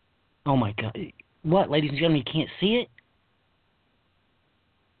 Oh, my God. What, ladies and gentlemen, you can't see it?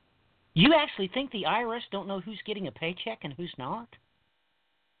 You actually think the IRS don't know who's getting a paycheck and who's not?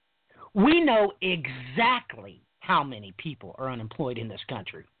 We know exactly how many people are unemployed in this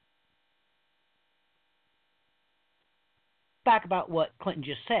country. Back about what Clinton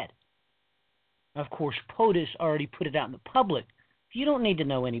just said. Of course, POTUS already put it out in the public. You don't need to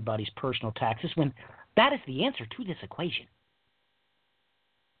know anybody's personal taxes when that is the answer to this equation.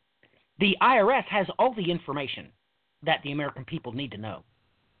 The IRS has all the information that the American people need to know.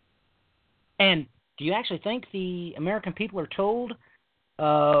 And do you actually think the American people are told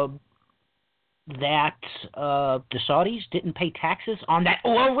that the Saudis didn't pay taxes on that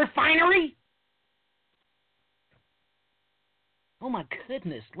oil refinery? Oh my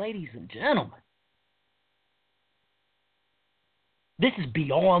goodness, ladies and gentlemen. This is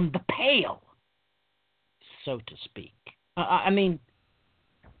beyond the pale, so to speak.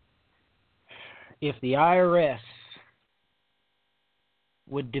 If the IRS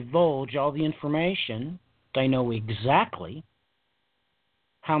would divulge all the information, they know exactly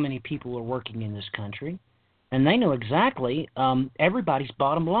how many people are working in this country, and they know exactly everybody's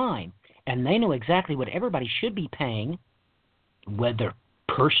bottom line, and they know exactly what everybody should be paying, whether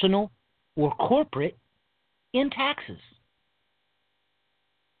personal or corporate, in taxes.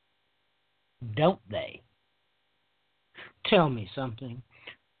 Don't they? Tell me something.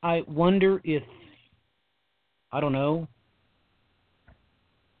 I wonder if, I don't know,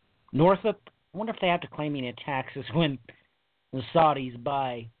 Northup, I wonder if they have to claim any taxes when the Saudis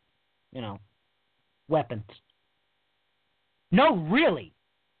buy, weapons. No, really.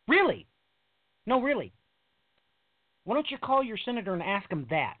 Really. No, really. Why don't you call your senator and ask him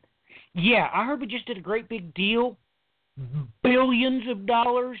that? Yeah, I heard we just did a great big deal. Billions of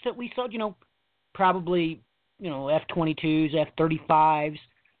dollars that we sold, probably, F-22s, F-35s,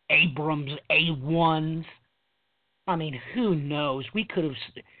 Abrams A-1s. Who knows? We could have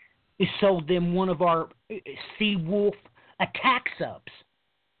sold them one of our Seawolf attack subs.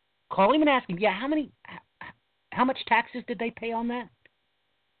 Call him and ask him, how much taxes did they pay on that?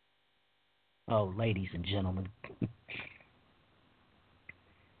 Oh, ladies and gentlemen.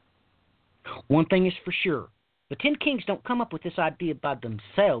 One thing is for sure. The 10 Kings don't come up with this idea by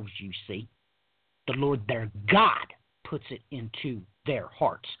themselves, you see. The Lord their God puts it into their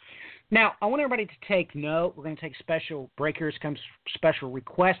hearts. Now, I want everybody to take note. We're going to take a special break here. Here comes special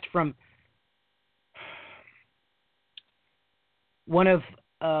request from one of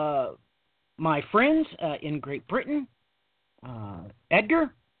my friends in Great Britain,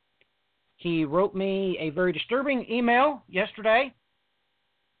 Edgar, he wrote me a very disturbing email yesterday.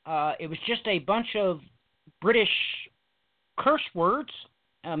 It was just a bunch of British curse words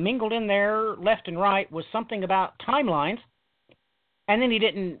mingled in there left and right with something about timelines. And then he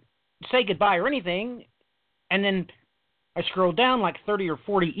didn't say goodbye or anything. And then I scrolled down like 30 or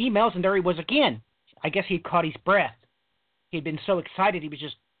 40 emails, and there he was again. I guess he caught his breath. He'd been so excited he was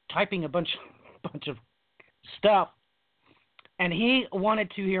just typing a bunch of stuff. And he wanted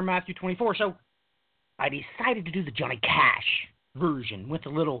to hear Matthew 24. So I decided to do the Johnny Cash version with a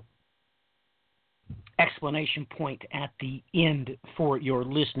little explanation point at the end for your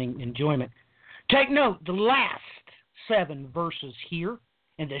listening enjoyment. Take note, the last 7 verses here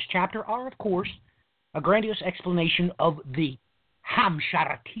in this chapter are, of course, a grandiose explanation of the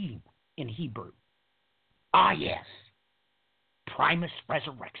Hamsharatim in Hebrew. Ah, yes, Primus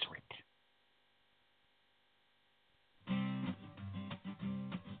Resurrexit.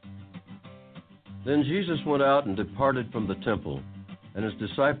 Then Jesus went out and departed from the temple, and his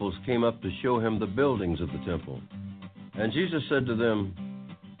disciples came up to show him the buildings of the temple. And Jesus said to them,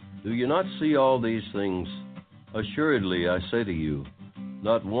 Do you not see all these things? Assuredly, I say to you,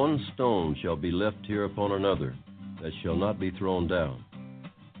 not one stone shall be left here upon another that shall not be thrown down.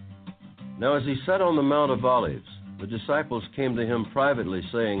 Now as he sat on the Mount of Olives, the disciples came to him privately,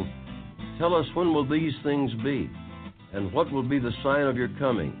 saying, Tell us, when will these things be? And what will be the sign of your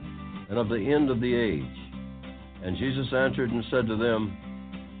coming and of the end of the age? And Jesus answered and said to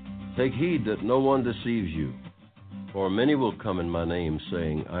them, Take heed that no one deceives you, for many will come in my name,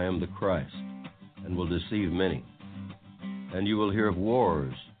 saying, I am the Christ, and will deceive many. And you will hear of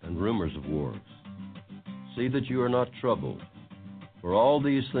wars and rumors of wars. See that you are not troubled, for all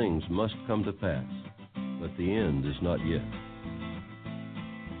these things must come to pass, but the end is not yet.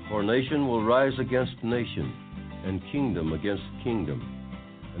 For nation will rise against nation, and kingdom against kingdom,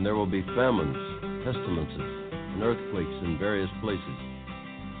 and there will be famines, pestilences, and earthquakes in various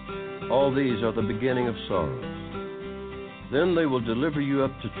places. All these are the beginning of sorrows. Then they will deliver you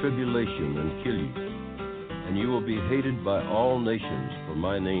up to tribulation and kill you, and you will be hated by all nations for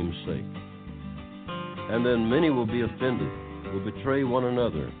my name's sake. And then many will be offended, will betray one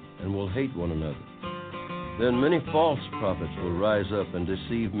another, and will hate one another. Then many false prophets will rise up and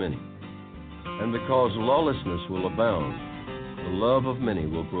deceive many. And because lawlessness will abound, the love of many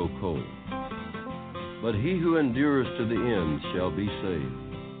will grow cold. But he who endures to the end shall be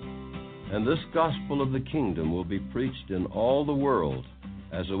saved. And this gospel of the kingdom will be preached in all the world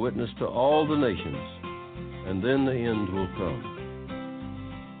as a witness to all the nations, and then the end will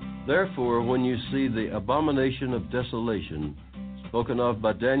come. Therefore, when you see the abomination of desolation spoken of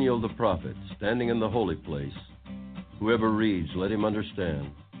by Daniel the prophet standing in the holy place, whoever reads, let him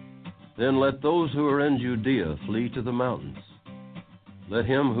understand. Then let those who are in Judea flee to the mountains. Let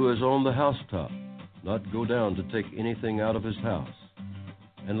him who is on the housetop not go down to take anything out of his house.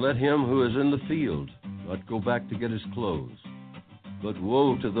 And let him who is in the field not go back to get his clothes. But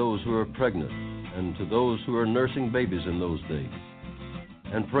woe to those who are pregnant and to those who are nursing babies in those days.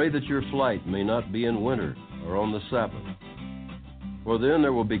 And pray that your flight may not be in winter or on the Sabbath. For then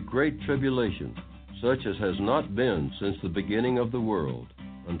there will be great tribulation, such as has not been since the beginning of the world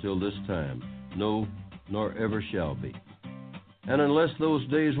until this time, no, nor ever shall be. And unless those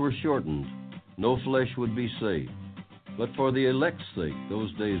days were shortened, no flesh would be saved. But for the elect's sake,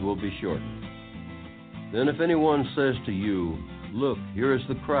 those days will be shortened. Then if anyone says to you, Look, here is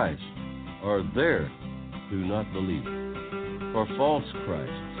the Christ, or there, do not believe it. For false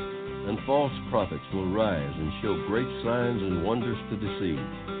Christs and false prophets will rise and show great signs and wonders to deceive,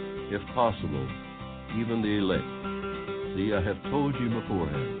 if possible, even the elect. See, I have told you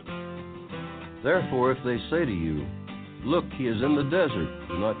beforehand. Therefore, if they say to you, Look, he is in the desert,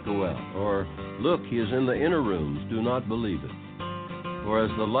 do not go out. Or, Look, he is in the inner rooms, do not believe it. For as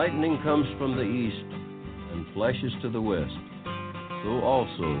the lightning comes from the east and flashes to the west, so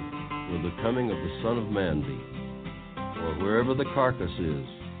also will the coming of the Son of Man be. For wherever the carcass is,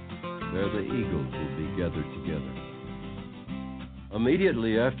 there the eagles will be gathered together.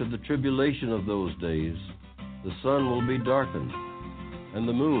 Immediately after the tribulation of those days, the sun will be darkened, and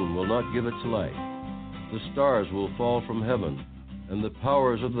the moon will not give its light. The stars will fall from heaven, and the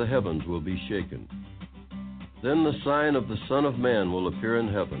powers of the heavens will be shaken. Then the sign of the Son of Man will appear in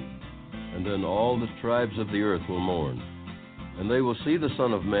heaven, and then all the tribes of the earth will mourn. And they will see the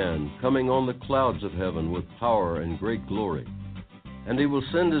Son of Man coming on the clouds of heaven with power and great glory. And he will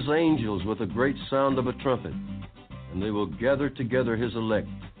send his angels with a great sound of a trumpet, and they will gather together his elect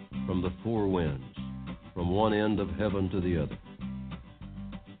from the four winds, from one end of heaven to the other.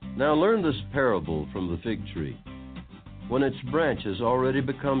 Now learn this parable from the fig tree. When its branch has already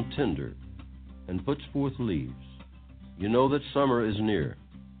become tender and puts forth leaves, you know that summer is near.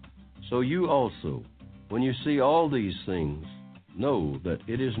 So you also, when you see all these things, know that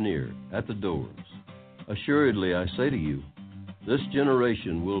it is near, at the doors. Assuredly, I say to you, this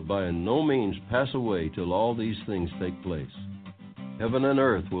generation will by no means pass away till all these things take place. Heaven and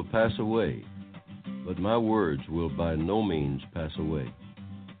earth will pass away, but my words will by no means pass away.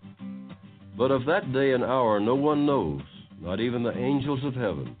 But of that day and hour no one knows, not even the angels of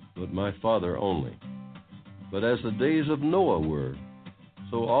heaven, but my Father only. But as the days of Noah were,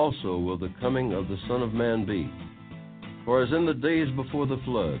 so also will the coming of the Son of Man be. For as in the days before the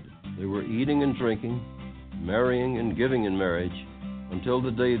flood, they were eating and drinking, marrying and giving in marriage, until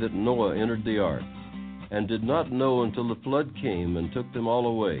the day that Noah entered the ark, and did not know until the flood came and took them all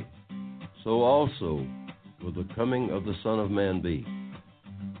away, so also will the coming of the Son of Man be.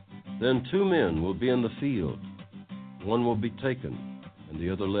 Then 2 men will be in the field, one will be taken, and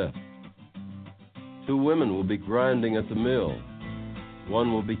the other left. 2 women will be grinding at the mill,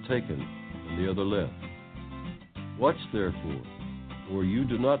 one will be taken, and the other left. Watch therefore, for you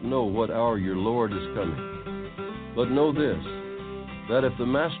do not know what hour your Lord is coming. But know this, that if the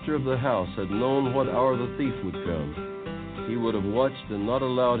master of the house had known what hour the thief would come, he would have watched and not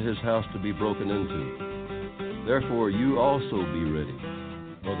allowed his house to be broken into. Therefore you also be ready,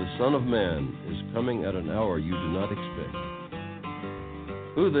 for the Son of Man is coming at an hour you do not expect.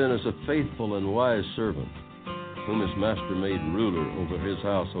 Who then is a faithful and wise servant, whom his master made ruler over his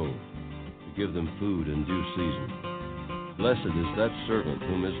household, to give them food in due season? Blessed is that servant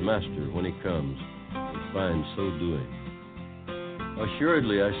whom his master, when he comes, will find so doing.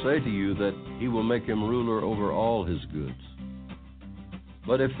 Assuredly, I say to you that he will make him ruler over all his goods.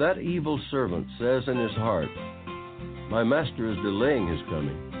 But if that evil servant says in his heart, my master is delaying his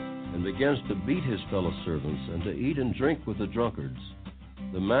coming, and begins to beat his fellow servants and to eat and drink with the drunkards,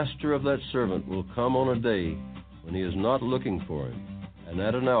 the master of that servant will come on a day when he is not looking for him, and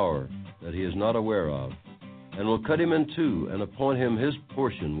at an hour that he is not aware of, and will cut him in two and appoint him his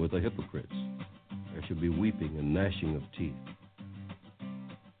portion with the hypocrites. There shall be weeping and gnashing of teeth.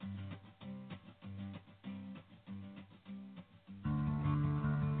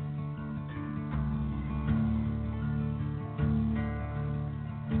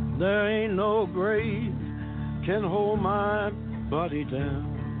 There ain't no grave can hold my body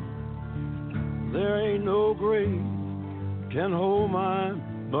down. There ain't no grave can hold my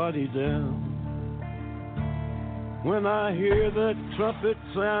body down. When I hear that trumpet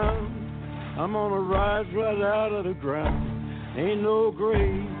sound, I'm gonna rise right out of the ground. Ain't no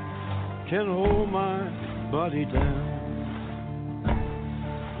grave can hold my body down.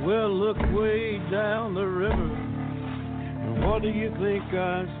 Well, look way down the river, and what do you think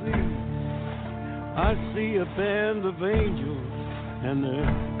I see? I see a band of angels, and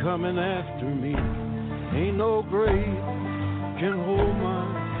they're coming after me. Ain't no grave can hold my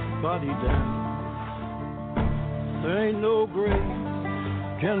body down. There ain't no grave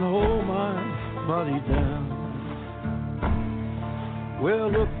can hold my body down. Well,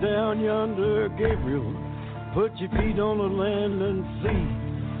 look down yonder, Gabriel, put your feet on the land and see.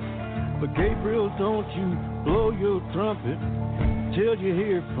 But Gabriel, don't you blow your trumpet till you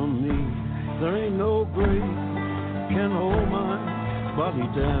hear from me. There ain't no grave can hold my body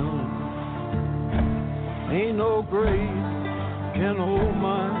down. Ain't no grave can hold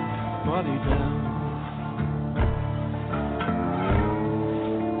my body down.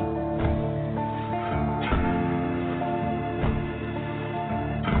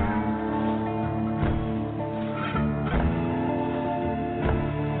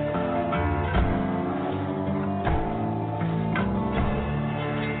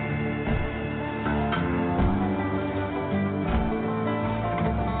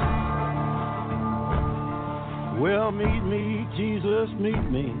 Well, meet me, Jesus, meet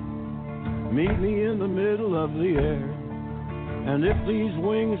me in the middle of the air. And if these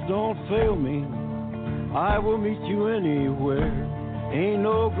wings don't fail me, I will meet you anywhere. Ain't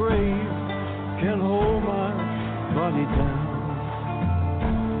no grave can hold my body down.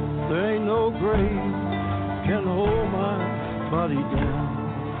 There ain't no grave can hold my body down.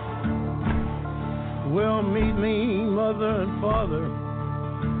 Well, meet me, mother and father,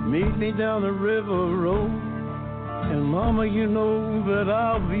 meet me down the river road. And mama, you know that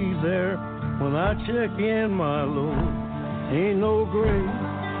I'll be there when I check in my load. Ain't no grave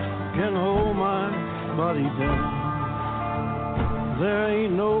can hold my body down. There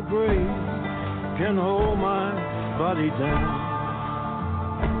ain't no grave can hold my body down.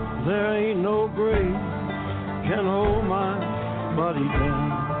 There ain't no grave can hold my body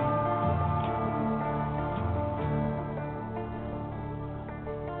down.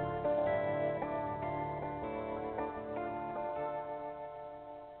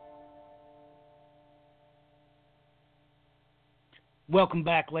 Welcome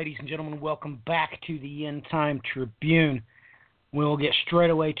back, ladies and gentlemen. Welcome back to the End Time Tribune. We'll get straight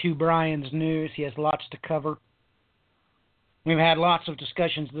away to Brian's news. He has lots to cover. We've had lots of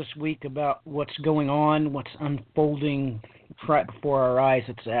discussions this week about what's going on, what's unfolding right before our eyes.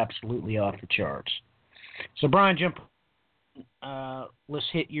 It's absolutely off the charts. So, Brian, let's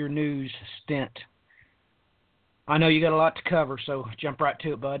hit your news stint. I know you got a lot to cover, so jump right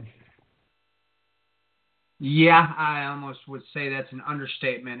to it, bud. Yeah, I almost would say that's an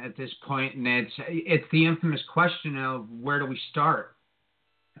understatement at this point, and it's the infamous question of where do we start?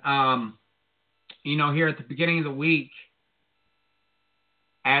 Here at the beginning of the week,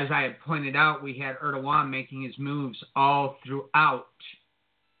 as I had pointed out, we had Erdogan making his moves all throughout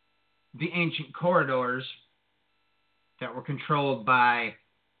the ancient corridors that were controlled by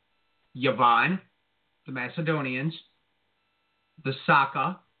Yavan, the Macedonians, the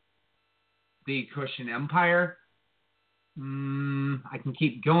Saka, the Kushan Empire. I can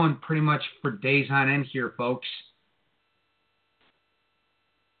keep going pretty much for days on end here, folks.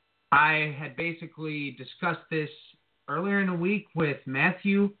 I had basically discussed this earlier in the week with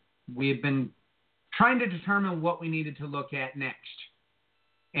Matthew. We have been trying to determine what we needed to look at next.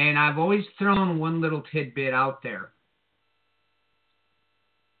 And I've always thrown one little tidbit out there.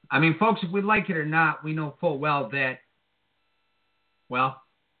 I mean, folks, if we like it or not, we know full well that, well,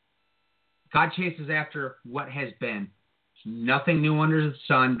 God chases after what has been. There's nothing new under the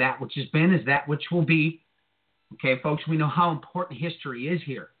sun. That which has been is that which will be. Okay, folks, we know how important history is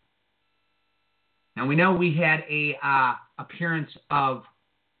here. Now, we know we had a appearance of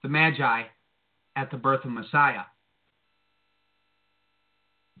the Magi at the birth of Messiah.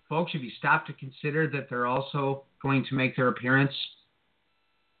 Folks, have you stopped to consider that they're also going to make their appearance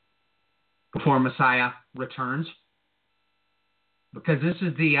before Messiah returns? Because this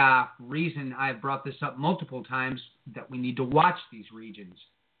is the reason I've brought this up multiple times, that we need to watch these regions.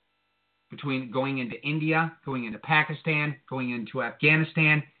 Between going into India, going into Pakistan, going into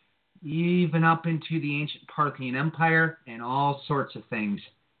Afghanistan, even up into the ancient Parthian Empire, and all sorts of things.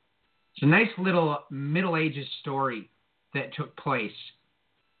 It's a nice little Middle Ages story that took place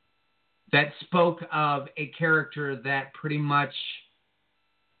that spoke of a character that pretty much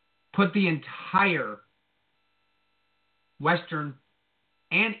put the entire Western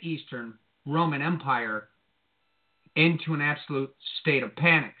and Eastern Roman Empire into an absolute state of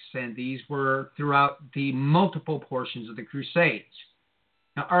panics, and these were throughout the multiple portions of the Crusades.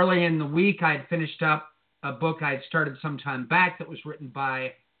 Now, early in the week, I had finished up a book I had started some time back that was written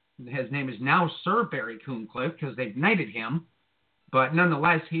by, his name is now Sir Barry Cooncliffe, because they've knighted him, but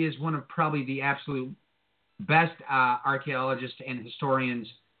nonetheless, he is one of probably the absolute best archaeologists and historians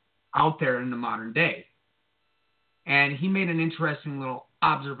out there in the modern day. And he made an interesting little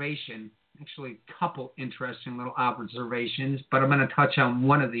observation, actually a couple interesting little observations, but I'm going to touch on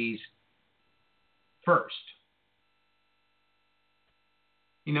one of these first.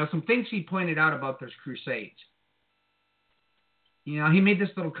 Some things he pointed out about those Crusades. He made this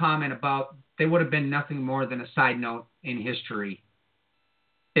little comment about they would have been nothing more than a side note in history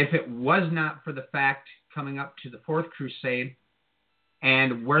if it was not for the fact coming up to the Fourth Crusade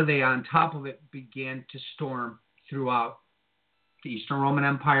and where they on top of it began to storm throughout the Eastern Roman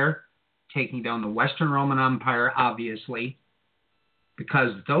Empire, taking down the Western Roman Empire, obviously,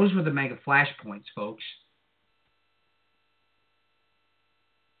 because those were the mega flashpoints, folks.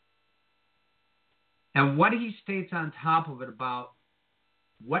 And what he states on top of it about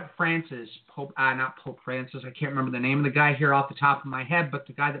what Francis, not Pope Francis, I can't remember the name of the guy here off the top of my head, but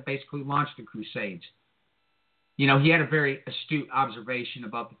the guy that basically launched the Crusades. He had a very astute observation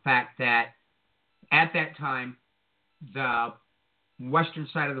about the fact that at that time, the western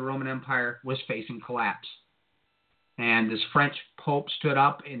side of the Roman Empire was facing collapse. And this French Pope stood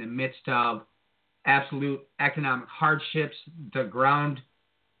up in the midst of absolute economic hardships. The ground,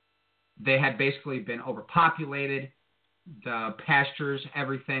 they had basically been overpopulated. The pastures,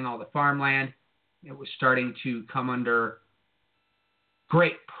 everything, all the farmland, it was starting to come under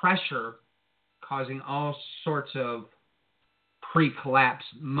great pressure, causing all sorts of pre-collapse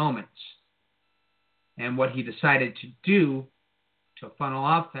moments. And what he decided to do to funnel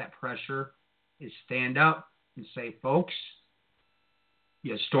off that pressure is stand up and say, folks,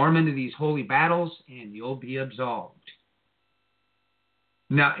 you storm into these holy battles and you'll be absolved.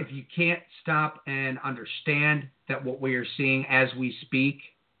 Now, if you can't stop and understand that what we are seeing as we speak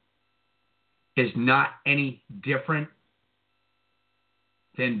is not any different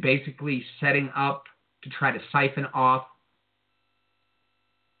than basically setting up to try to siphon off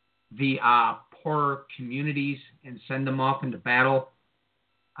the poorer communities and send them off into battle,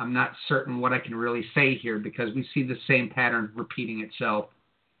 I'm not certain what I can really say here because we see the same pattern repeating itself.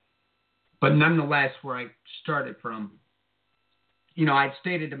 But nonetheless, where I started from, I'd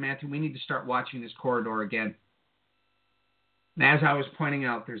stated to Matthew, we need to start watching this corridor again. And as I was pointing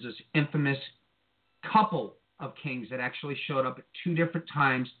out, there's this infamous couple of kings that actually showed up at 2 different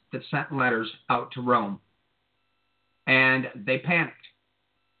times that sent letters out to Rome. And they panicked.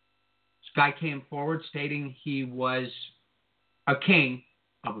 This guy came forward stating he was a king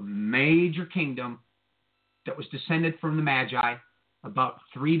of a major kingdom that was descended from the Magi, about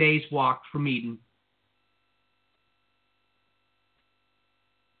 3 days' walk from Eden.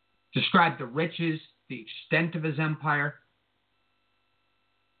 Described the riches, the extent of his empire.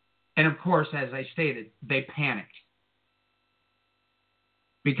 And of course, as I stated, they panicked.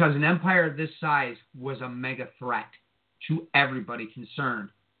 Because an empire of this size was a mega threat to everybody concerned.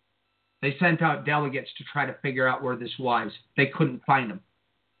 They sent out delegates to try to figure out where this was. They couldn't find them.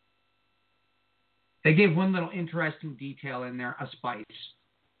 They gave one little interesting detail in there, a spice,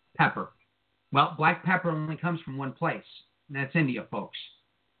 pepper. Well, black pepper only comes from one place, and that's India, folks.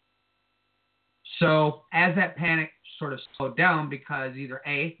 So as that panic sort of slowed down, because either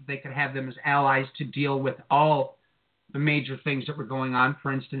A, they could have them as allies to deal with all the major things that were going on.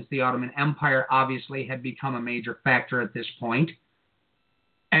 For instance, the Ottoman Empire obviously had become a major factor at this point.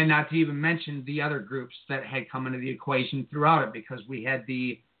 And not to even mention the other groups that had come into the equation throughout it, because we had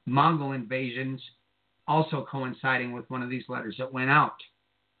the Mongol invasions also coinciding with one of these letters that went out.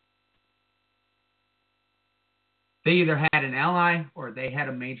 They either had an ally or they had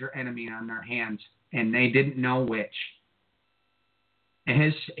a major enemy on their hands, and they didn't know which.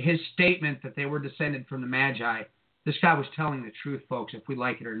 And his statement that they were descended from the Magi, this guy was telling the truth, folks, if we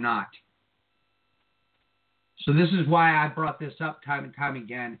like it or not. So this is why I brought this up time and time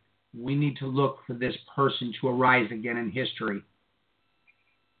again. We need to look for this person to arise again in history.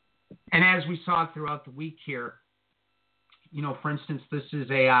 And as we saw throughout the week here, for instance, this is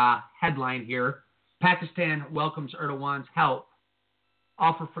a headline here. Pakistan welcomes Erdogan's help,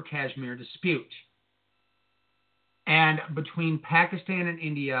 offer for Kashmir dispute. And between Pakistan and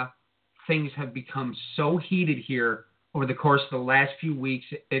India, things have become so heated here over the course of the last few weeks,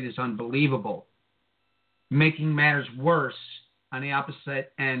 it is unbelievable. Making matters worse, on the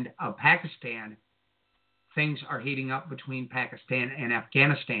opposite end of Pakistan, things are heating up between Pakistan and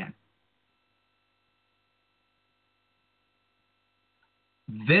Afghanistan.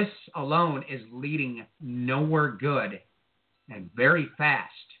 This alone is leading nowhere good and very fast.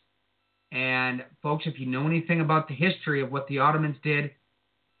 And folks, if you know anything about the history of what the Ottomans did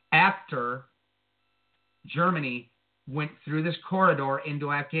after Germany went through this corridor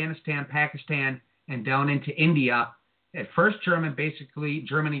into Afghanistan, Pakistan, and down into India, at first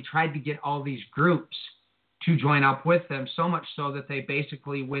Germany tried to get all these groups to join up with them, so much so that they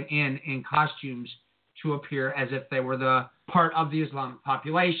basically went in costumes to appear as if they were the part of the Islamic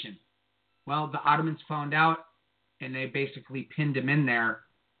population. Well, the Ottomans found out, and they basically pinned them in there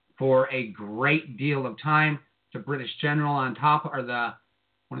for a great deal of time. The British general on top, or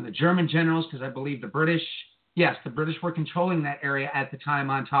one of the German generals, because I believe the British were controlling that area at the time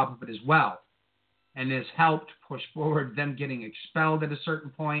on top of it as well. And this helped push forward them getting expelled at a certain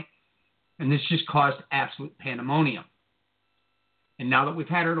point. And this just caused absolute pandemonium. And now that we've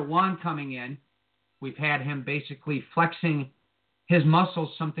had Erdogan coming in, we've had him basically flexing his muscles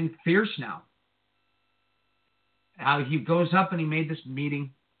something fierce now. He goes up and he made this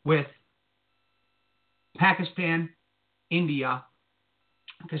meeting with Pakistan, India.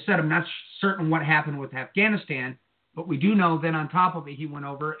 Like I said, I'm not certain what happened with Afghanistan, but we do know that on top of it, he went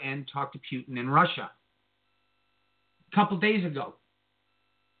over and talked to Putin in Russia. A couple days ago,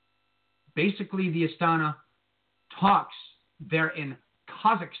 basically the Astana talks there in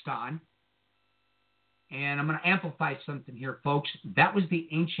Kazakhstan, and I'm going to amplify something here, folks. That was the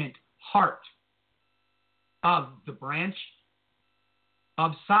ancient heart of the branch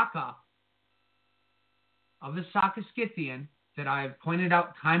of Saka, of the Saka Scythian, that I've pointed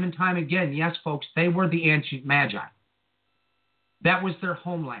out time and time again. Yes, folks, they were the ancient Magi. That was their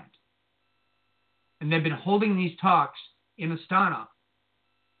homeland. And they've been holding these talks in Astana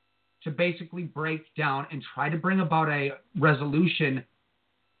to basically break down and try to bring about a resolution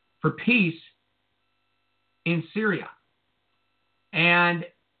for peace in Syria. And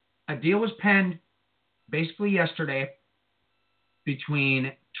a deal was penned basically yesterday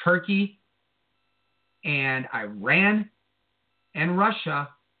between Turkey and Iran and Russia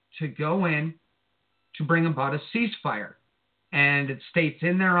to go in to bring about a ceasefire. And it states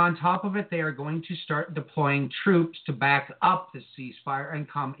in there on top of it, they are going to start deploying troops to back up the ceasefire and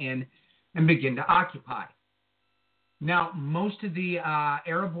come in and begin to occupy. Now, most of the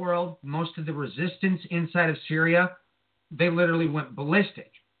Arab world, most of the resistance inside of Syria, they literally went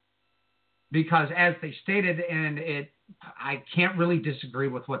ballistic. Because as they stated, and I can't really disagree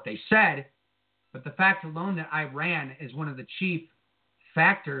with what they said, but the fact alone that Iran is one of the chief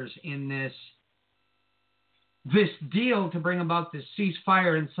factors in this deal to bring about this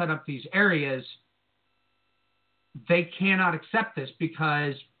ceasefire and set up these areas, they cannot accept this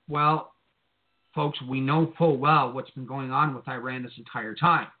because, well, folks, we know full well what's been going on with Iran this entire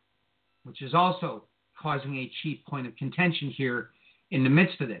time, which is also causing a chief point of contention here in the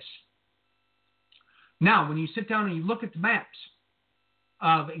midst of this. Now, when you sit down and you look at the maps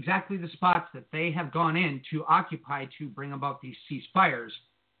of exactly the spots that they have gone in to occupy to bring about these ceasefires,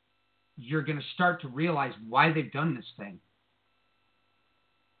 you're going to start to realize why they've done this thing.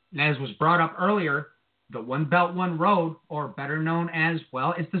 And as was brought up earlier, the One Belt, One Road, or better known as,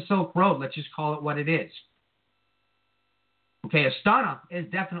 well, it's the Silk Road. Let's just call it what it is. Okay, Astana is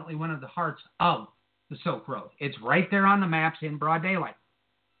definitely one of the hearts of the Silk Road. It's right there on the maps in broad daylight.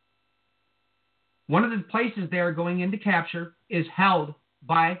 One of the places they are going in to capture is held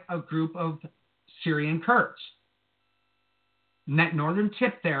by a group of Syrian Kurds. In that northern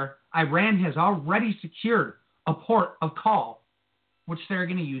tip there, Iran has already secured a port of call, which they're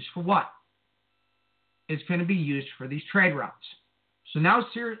going to use for what? It's going to be used for these trade routes. So now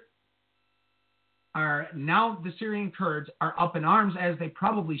the Syrian Kurds are up in arms, as they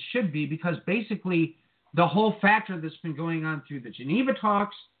probably should be, because basically the whole factor that's been going on through the Geneva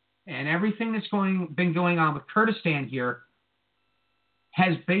talks and everything that's been going on with Kurdistan here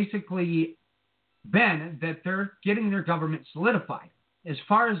has basically been that they're getting their government solidified. As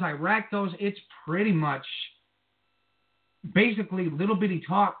far as Iraq goes, it's pretty much basically little bitty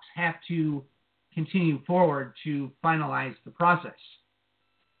talks have to continue forward to finalize the process.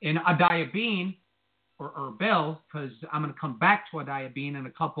 In Adiabene, or Erbil, because I'm going to come back to Adiabene in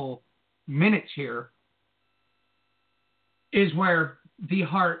a couple minutes here, is where the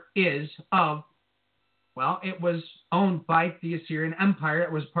heart is of, well, it was owned by the Assyrian Empire.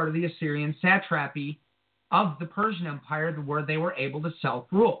 It was part of the Assyrian satrapy of the Persian Empire, where they were able to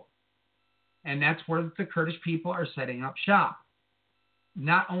self-rule. And that's where the Kurdish people are setting up shop.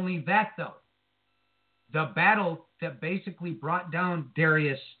 Not only that, though, the battle that basically brought down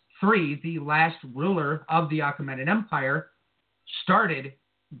Darius III, the last ruler of the Achaemenid Empire, started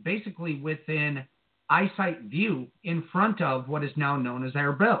basically within eyesight view in front of what is now known as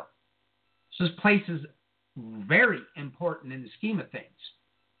Erbil. So this place is very important in the scheme of things.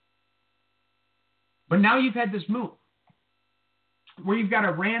 But now you've had this move where you've got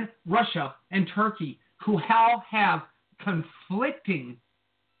Iran, Russia, and Turkey who all have conflicting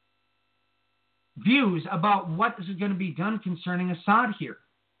views about what is going to be done concerning Assad here.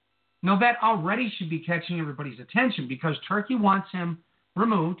 Now, that already should be catching everybody's attention because Turkey wants him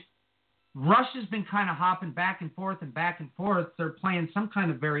removed. Russia's been kind of hopping back and forth and back and forth. They're playing some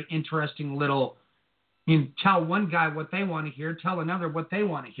kind of very interesting little, tell one guy what they want to hear, tell another what they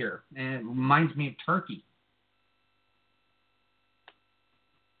want to hear. And it reminds me of Turkey.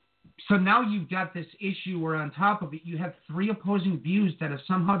 So now you've got this issue where on top of it, you have three opposing views that have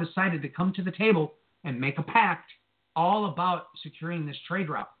somehow decided to come to the table and make a pact all about securing this trade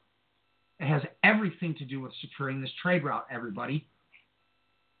route. It has everything to do with securing this trade route, everybody.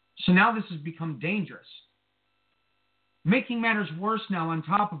 So now this has become dangerous. Making matters worse now on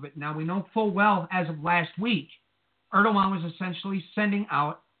top of it, now we know full well as of last week, Erdogan was essentially sending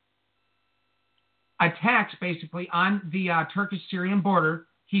out attacks basically on the Turkish-Syrian border.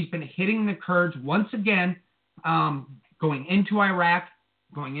 He's been hitting the Kurds once again, going into Iraq,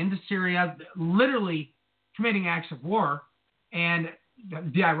 going into Syria, literally committing acts of war. And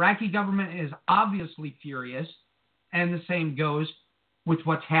the Iraqi government is obviously furious, and the same goes with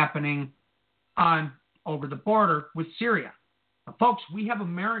what's happening over the border with Syria. Now, folks, we have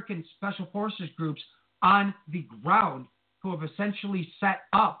American Special Forces groups on the ground who have essentially set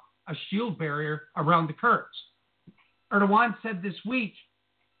up a shield barrier around the Kurds. Erdogan said this week,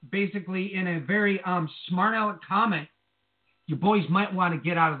 basically in a very smart aleck comment, you boys might want to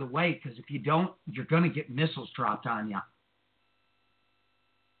get out of the way because if you don't, you're going to get missiles dropped on you.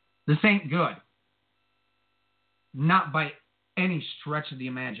 This ain't good. Not by any stretch of the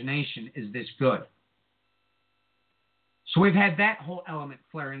imagination is this good. So we've had that whole element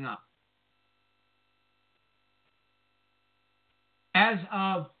flaring up. As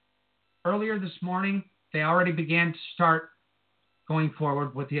of earlier this morning, they already began to start going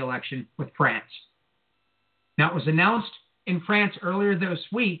forward with the election with France. Now, it was announced in France earlier this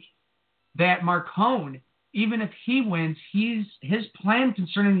week that Macron, even if he wins, his plan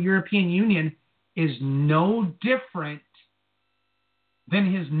concerning the European Union is no different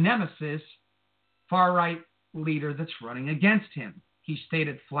than his nemesis, far-right leader that's running against him. He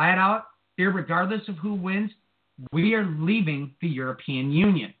stated flat out, irregardless of who wins, we are leaving the European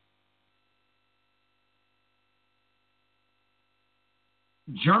Union.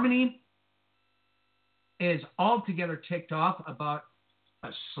 Germany is altogether ticked off about a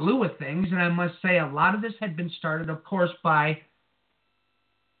slew of things, and I must say a lot of this had been started, of course, by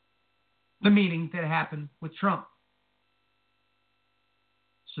the meeting that happened with Trump.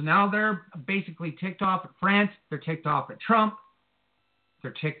 So now they're basically ticked off at France, they're ticked off at Trump,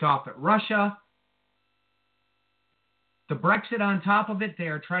 they're ticked off at Russia. The Brexit on top of it, they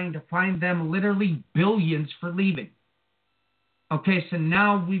are trying to find them literally billions for leaving. Okay, so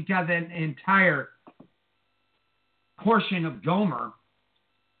now we've got that entire portion of Gomer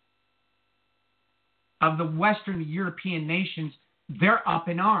of the Western European nations, they're up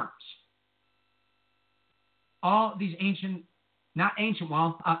in arms. All these ancient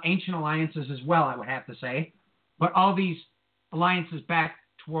ancient alliances as well, I would have to say, but all these alliances back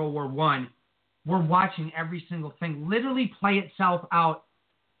to World War I, we're watching every single thing literally play itself out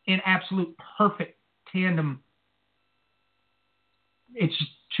in absolute perfect tandem. It's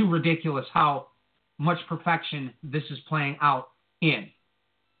just too ridiculous how much perfection this is playing out in.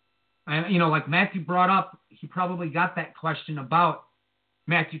 And, like Matthew brought up, he probably got that question about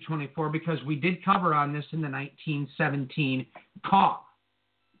Matthew 24 because we did cover on this in the 1917 call.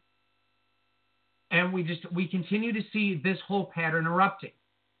 And we continue to see this whole pattern erupting.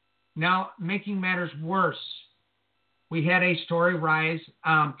 Now, making matters worse, we had a story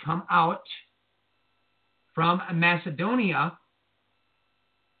come out from Macedonia.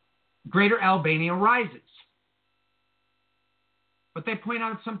 Greater Albania rises. But they point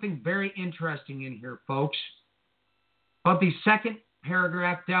out something very interesting in here, folks. About the second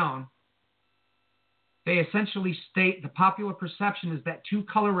paragraph down, they essentially state the popular perception is that two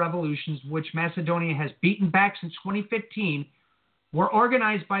color revolutions, which Macedonia has beaten back since 2015, were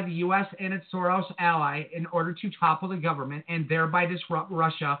organized by the U.S. and its Soros ally in order to topple the government and thereby disrupt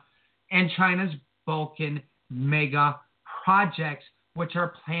Russia and China's Balkan mega projects, which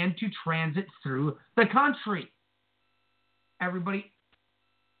are planned to transit through the country. Everybody,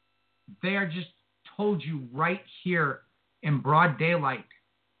 they are just told you right here in broad daylight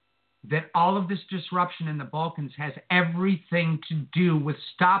that all of this disruption in the Balkans has everything to do with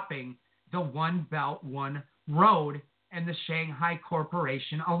stopping the One Belt, One Road and the Shanghai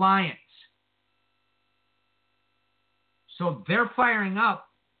Corporation Alliance. So they're firing up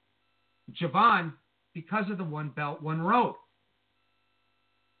Javan because of the One Belt, One Road.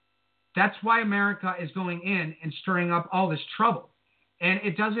 That's why America is going in and stirring up all this trouble. And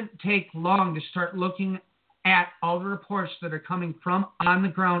it doesn't take long to start looking at all the reports that are coming from on the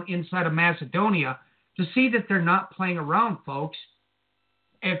ground inside of Macedonia to see that they're not playing around, folks.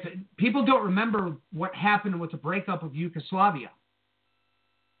 If people don't remember what happened with the breakup of Yugoslavia,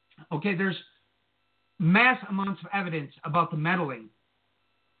 okay, there's mass amounts of evidence about the meddling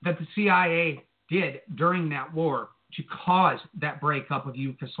that the CIA did during that war to cause that breakup of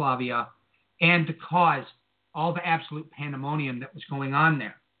Yugoslavia and to cause all the absolute pandemonium that was going on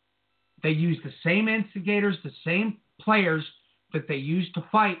there. They used the same instigators, the same players that they used to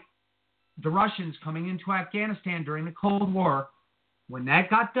fight the Russians coming into Afghanistan during the Cold War. When that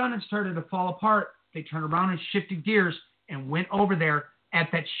got done and started to fall apart, they turned around and shifted gears and went over there at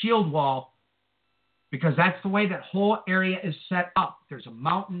that shield wall because that's the way that whole area is set up. There's a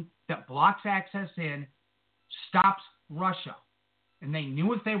mountain that blocks access in, stops Russia. And they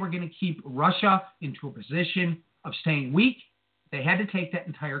knew if they were going to keep Russia into a position of staying weak, they had to take that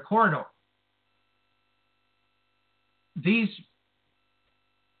entire corridor.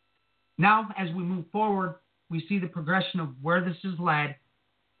 Now, as we move forward, we see the progression of where this is led.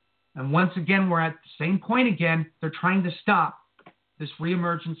 And once again, we're at the same point again. They're trying to stop this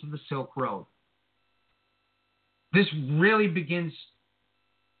reemergence of the Silk Road. This really begins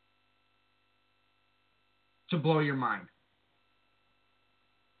to blow your mind.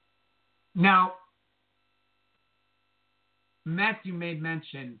 Now, Matthew made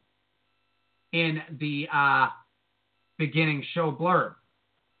mention in the beginning show blurb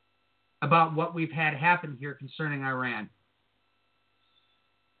about what we've had happen here concerning Iran.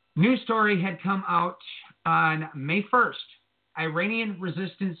 News story had come out on May 1st. Iranian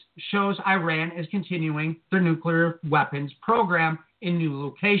resistance shows Iran is continuing their nuclear weapons program in new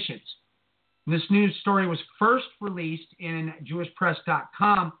locations. This news story was first released in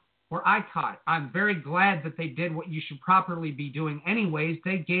JewishPress.com, where I caught it. I'm very glad that they did what you should properly be doing anyways.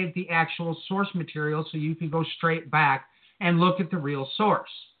 They gave the actual source material so you can go straight back and look at the real source.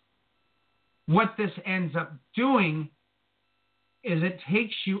 what this ends up doing is it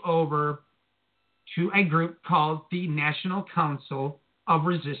takes you over to a group called the National Council of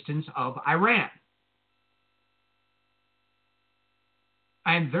Resistance of Iran.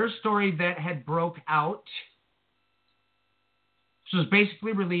 And their story that had broke out, which was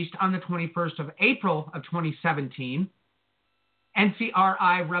basically released on the 21st of April of 2017,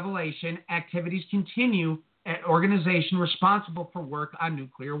 NCRI revelation, activities continue at organization responsible for work on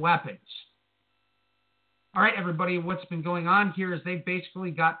nuclear weapons. All right, everybody, what's been going on here is they've basically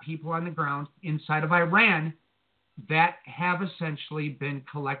got people on the ground inside of Iran that have essentially been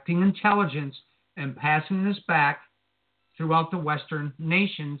collecting intelligence and passing this back throughout the Western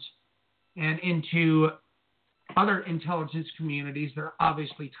nations and into other intelligence communities that are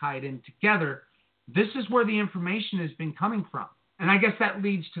obviously tied in together. This is where the information has been coming from. And I guess that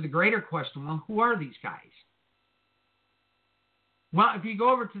leads to the greater question, well, who are these guys? Well, if you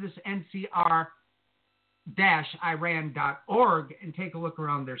go over to this NCR-Iran.org and take a look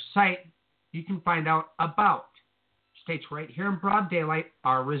around their site, you can find out about, states right here in broad daylight,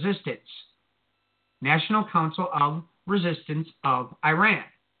 our resistance. National Council of Resistance of Iran.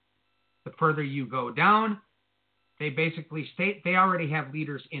 The further you go down, they basically state they already have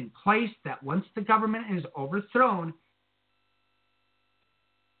leaders in place that once the government is overthrown,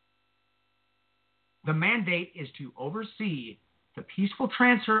 the mandate is to oversee the peaceful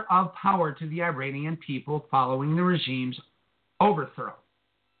transfer of power to the Iranian people following the regime's overthrow.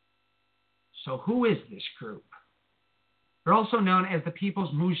 So who is this group? They're also known as the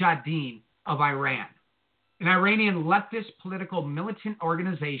People's Mujahideen of Iran, an Iranian leftist political militant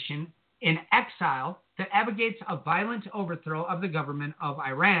organization in exile that advocates a violent overthrow of the government of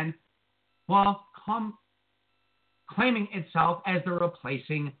Iran while claiming itself as the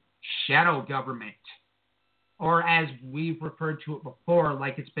replacing shadow government, or as we've referred to it before,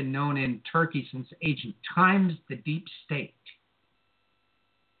 like it's been known in Turkey since ancient times, the deep state.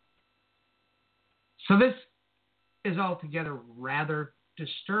 So this is altogether rather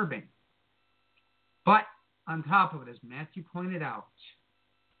disturbing. But on top of it, as Matthew pointed out,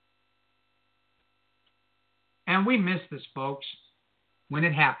 and we missed this, folks, when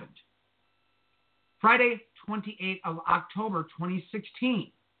it happened. Friday, 28th of October,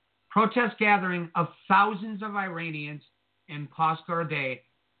 2016, protest gathering of thousands of Iranians in Pasgardeh,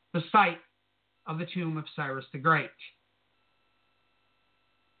 the site of the tomb of Cyrus the Great.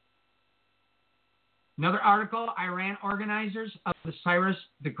 Another article, Iran organizers of the Cyrus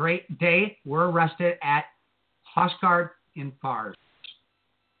the Great Day were arrested at Pasgard in Fars.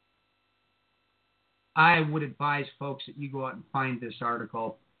 I would advise folks that you go out and find this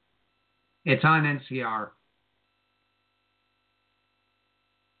article. It's on NCR.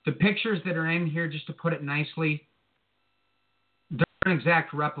 The pictures that are in here, just to put it nicely, they're an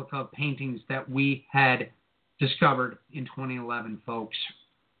exact replica of paintings that we had discovered in 2011, folks.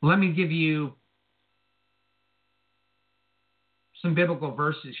 Let me give you some biblical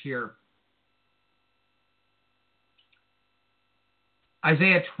verses here.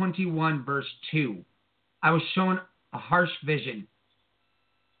 Isaiah 21, verse 2. I was shown a harsh vision.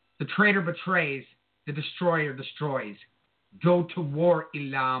 The traitor betrays, the destroyer destroys. Go to war,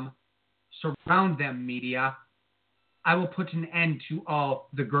 Elam. Surround them, Media. I will put an end to all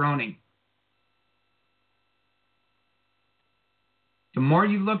the groaning. The more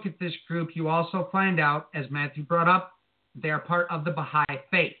you look at this group, you also find out, as Matthew brought up, they are part of the Baha'i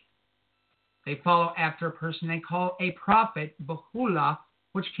faith. They follow after a person they call a prophet, Baha'u'llah,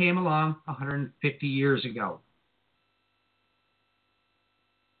 which came along 150 years ago.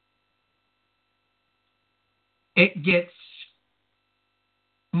 It gets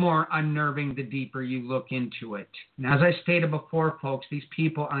more unnerving the deeper you look into it. And as I stated before, folks, these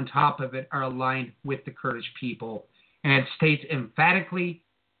people on top of it are aligned with the Kurdish people. And it states emphatically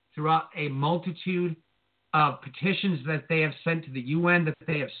throughout a multitude of petitions that they have sent to the UN, that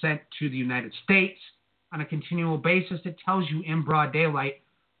they have sent to the United States on a continual basis. It tells you in broad daylight,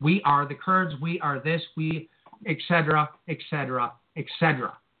 we are the Kurds, we are this, we, etc., etc.,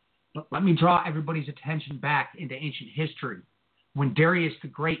 etc. Let me draw everybody's attention back into ancient history. When Darius the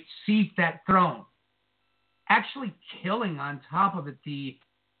Great seized that throne, actually killing on top of it the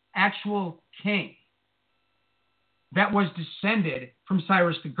actual king that was descended from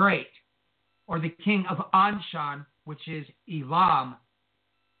Cyrus the Great, or the king of Anshan, which is Elam.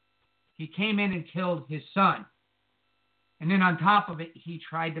 He came in and killed his son. And then on top of it, he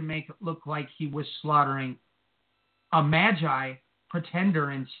tried to make it look like he was slaughtering a magi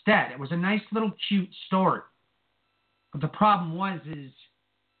pretender instead. It was a nice little cute story. But the problem is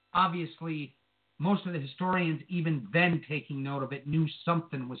obviously most of the historians, even then taking note of it, knew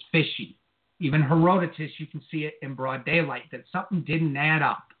something was fishy. Even Herodotus, you can see it in broad daylight, that something didn't add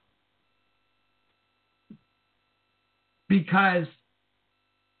up. Because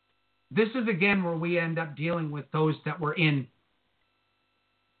this is, again, where we end up dealing with those that were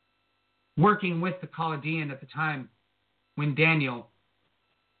working with the Chaldean at the time when Daniel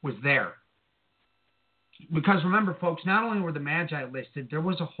was there. Because remember, folks, not only were the Magi listed, there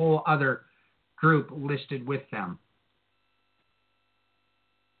was a whole other group listed with them.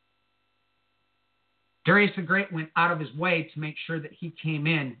 Darius the Great went out of his way to make sure that he came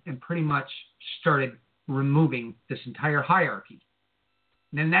in and pretty much started removing this entire hierarchy.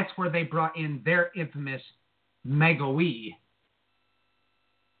 And then that's where they brought in their infamous Magoi,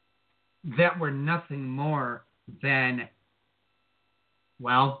 that were nothing more than,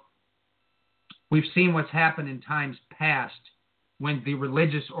 well, we've seen what's happened in times past when the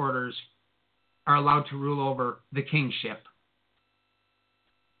religious orders are allowed to rule over the kingship.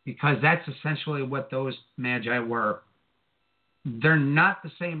 Because that's essentially what those Magi were. They're not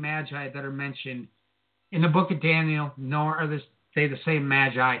the same Magi that are mentioned in the book of Daniel, nor are they the same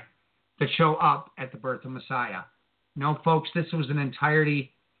Magi that show up at the birth of Messiah. No, folks, this was an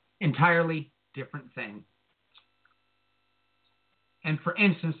entirely different thing. And for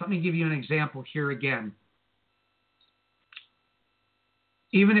instance, let me give you an example here again.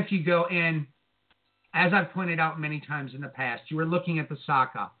 Even if you go in, as I've pointed out many times in the past, you were looking at the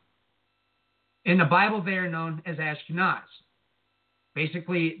Saka. In the Bible, they are known as Ashkenaz.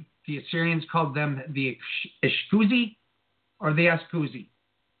 Basically, the Assyrians called them the Ishkuzi or the Askuzi.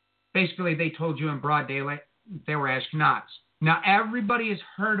 Basically, they told you in broad daylight they were Ashkenaz. Now, everybody has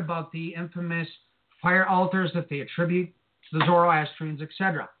heard about the infamous fire altars that they attribute to the Zoroastrians,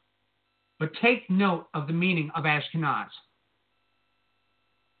 etc. But take note of the meaning of Ashkenaz.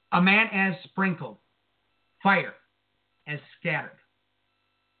 A man as sprinkled, fire as scattered.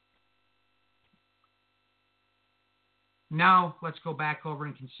 Now, let's go back over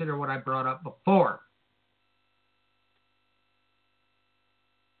and consider what I brought up before.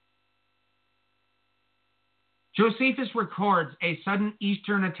 Josephus records a sudden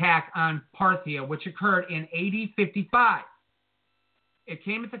eastern attack on Parthia, which occurred in AD 55. It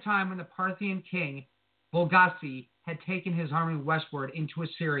came at the time when the Parthian king, Volgasi, had taken his army westward into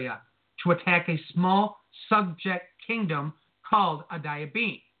Assyria to attack a small subject kingdom called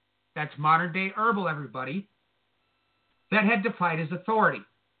Adiabene. That's modern-day Erbil, everybody. That had defied his authority.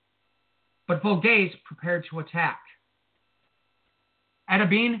 But Volgase prepared to attack. At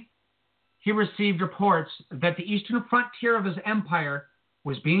Abene, he received reports that the eastern frontier of his empire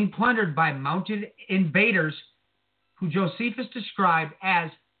was being plundered by mounted invaders who Josephus described as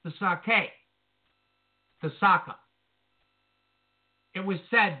the Sake, the Saka. It was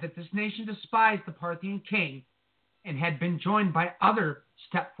said that this nation despised the Parthian king and had been joined by other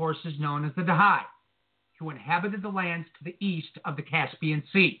steppe forces known as the Dahai, who inhabited the lands to the east of the Caspian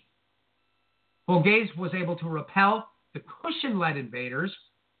Sea. Volgase was able to repel the Kushan-led invaders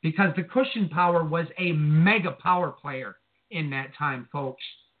because the Kushan power was a mega power player in that time, folks.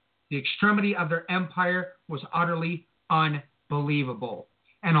 The extremity of their empire was utterly unbelievable.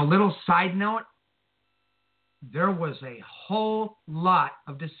 And a little side note, there was a whole lot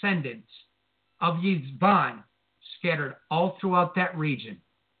of descendants of Yizban scattered all throughout that region.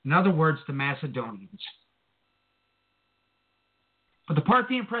 In other words, the Macedonians. But the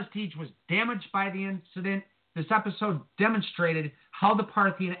Parthian prestige was damaged by the incident. This episode demonstrated how the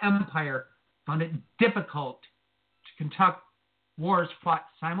Parthian Empire found it difficult to conduct wars fought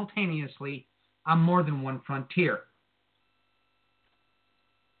simultaneously on more than one frontier.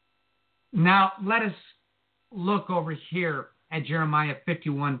 Now, let us look over here at Jeremiah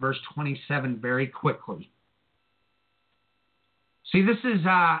 51, verse 27 very quickly. See, this is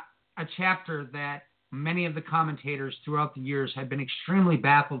a chapter that many of the commentators throughout the years have been extremely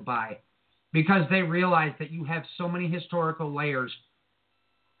baffled by, because they realize that you have so many historical layers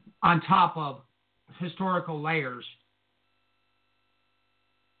on top of historical layers,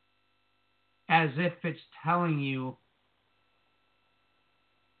 as if it's telling you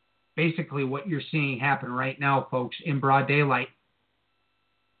basically what you're seeing happen right now, folks, in broad daylight.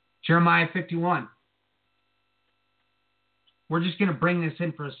 Jeremiah 51. We're just going to bring this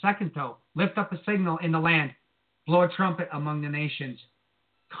in for a second, though. Lift up a signal in the land. Blow a trumpet among the nations.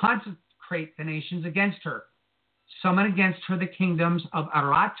 Consecrate the nations against her. Summon against her the kingdoms of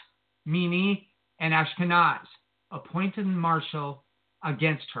Arat, Mini, and Ashkenaz. Appoint a marshal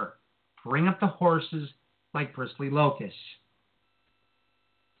against her. Bring up the horses like bristly locusts.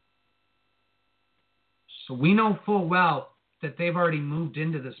 So we know full well that they've already moved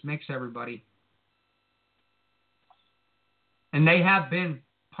into this mix, everybody. And they have been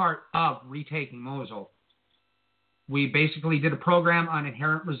part of retaking Mosul. We basically did a program on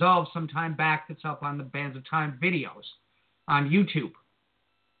Inherent Resolve some time back that's up on the Bands of Time videos on YouTube.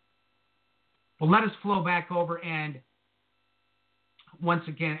 Well, let us flow back over and once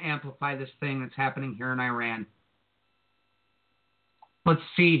again amplify this thing that's happening here in Iran. Let's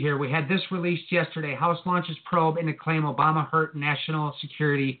see here. We had this released yesterday. House launches probe into claim Obama hurt national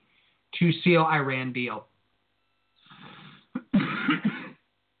security to seal Iran deal.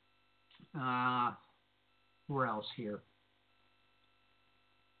 Where else here?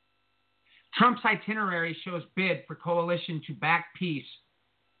 Trump's itinerary shows bid for coalition to back peace,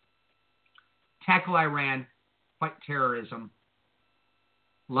 tackle Iran, fight terrorism.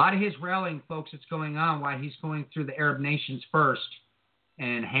 A lot of his rallying, folks, that's going on while he's going through the Arab nations first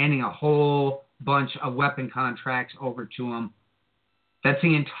and handing a whole bunch of weapon contracts over to them. That's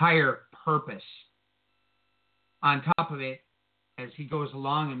the entire purpose. On top of it, as he goes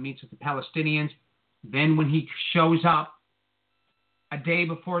along and meets with the Palestinians, then when he shows up a day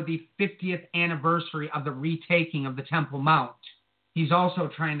before the 50th anniversary of the retaking of the Temple Mount, he's also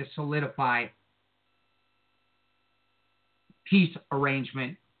trying to solidify peace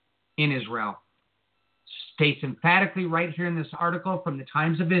arrangement in Israel. States emphatically right here in this article from the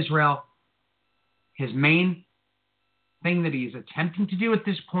Times of Israel, his main thing that he's attempting to do at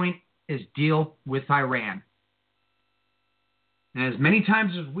this point is deal with Iran. And as many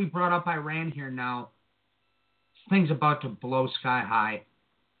times as we brought up Iran here now, this thing's about to blow sky high.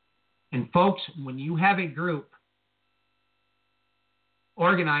 And folks, when you have a group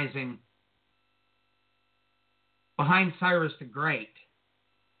organizing behind Cyrus the Great,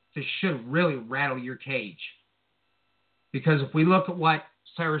 this should really rattle your cage. Because if we look at what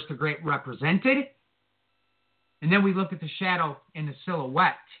Cyrus the Great represented, and then we look at the shadow and the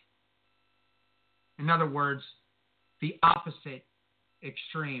silhouette, in other words, the opposite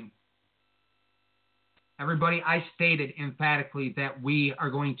extreme. Everybody, I stated emphatically that we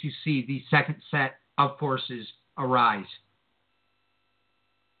are going to see the second set of forces arise.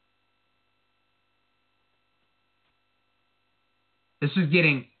 This is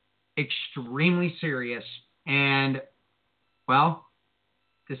getting extremely serious, and, well,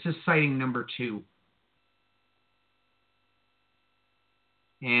 this is sighting number 2.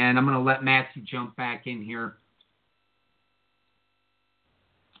 And I'm going to let Matthew jump back in here.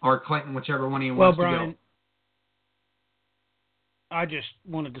 Or Clinton, whichever one of you wants Brian, to go. I just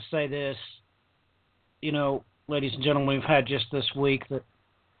wanted to say this. You know, ladies and gentlemen, we've had just this week that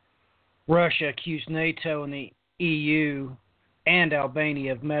Russia accused NATO and the EU and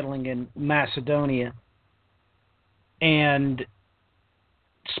Albania of meddling in Macedonia. And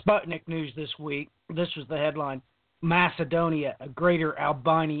Sputnik News this week, this was the headline, Macedonia, a greater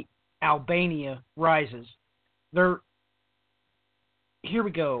Albania rises. Here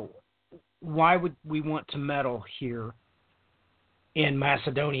we go. Why would we want to meddle here in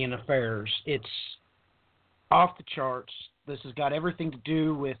Macedonian affairs? It's off the charts. This has got everything to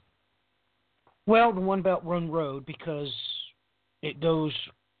do with, well, the One Belt One Road, because it goes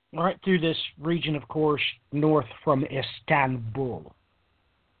right through this region, of course, north from Istanbul.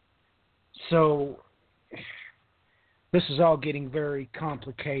 So this is all getting very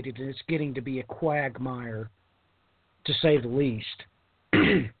complicated, and it's getting to be a quagmire, to say the least.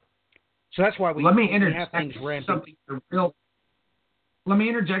 So that's why we Let me have interject things ramping. Let me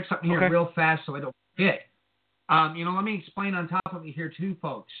interject something here Okay. real fast so I don't forget. Let me explain on top of it here too,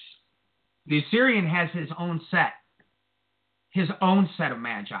 folks. The Assyrian has his own set of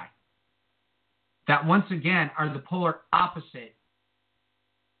magi that once again are the polar opposite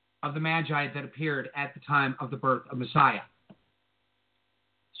of the magi that appeared at the time of the birth of Messiah.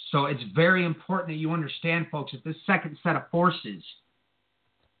 So it's very important that you understand, folks, that this second set of forces,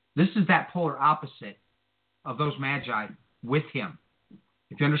 this is that polar opposite of those magi with him.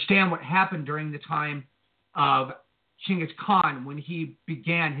 If you understand what happened during the time of Genghis Khan when he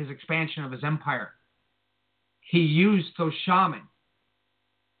began his expansion of his empire, he used those shaman,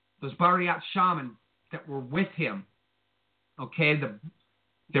 those Bariyat shaman that were with him. Okay,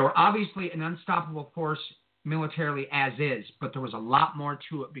 they were obviously an unstoppable force militarily as is, but there was a lot more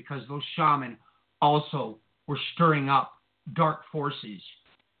to it because those shaman also were stirring up dark forces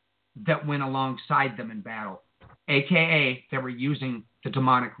that went alongside them in battle, aka they were using the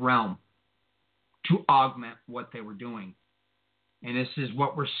demonic realm to augment what they were doing. And this is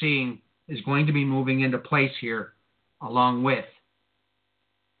what we're seeing is going to be moving into place here along with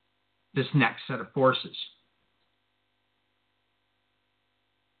this next set of forces.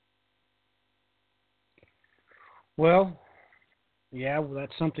 Well,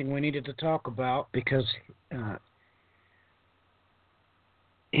 that's something we needed to talk about because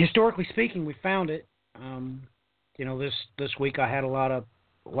historically speaking, we found it. This week I had a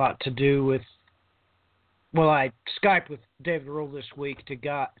lot to do with. Well, I Skyped with David Rule this week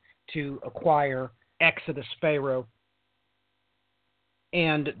to acquire Exodus Pharaoh,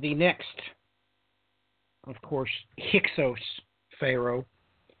 and the next, of course, Hyksos Pharaoh.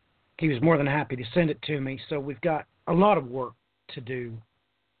 He was more than happy to send it to me. So we've got a lot of work to do,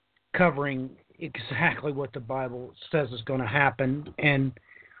 covering exactly what the Bible says is going to happen. And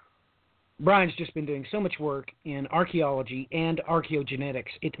Brian's just been doing so much work in archaeology and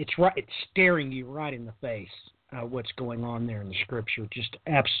archaeogenetics. It's staring you right in the face, what's going on there in the Scripture, just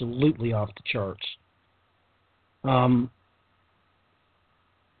absolutely off the charts.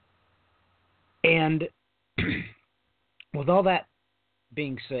 And with all that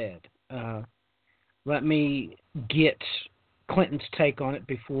being said, let me get Clinton's take on it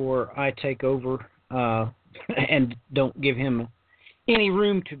before I take over and don't give him any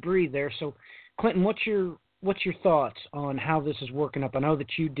room to breathe there. So, Clinton, what's your thoughts on how this is working up? I know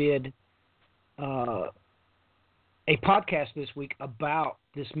that you did a podcast this week about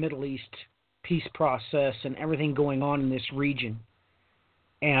this Middle East peace process and everything going on in this region.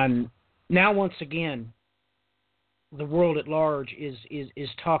 And now, once again, the world at large is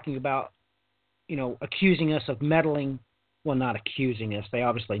talking about, accusing us of meddling. Well, not accusing us. They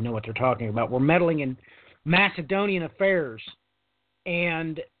obviously know what they're talking about. We're meddling in Macedonian affairs.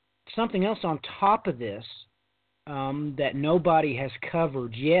 And something else on top of this that nobody has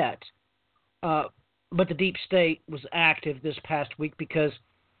covered yet, but the deep state was active this past week, because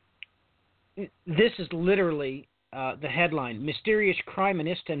this is literally the headline: Mysterious crime in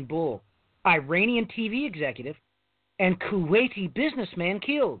Istanbul. Iranian TV executive and Kuwaiti businessman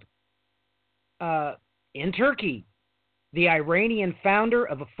killed. In Turkey, the Iranian founder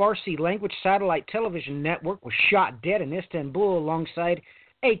of a Farsi-language satellite television network was shot dead in Istanbul alongside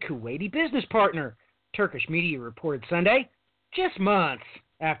a Kuwaiti business partner, Turkish media reported Sunday, just months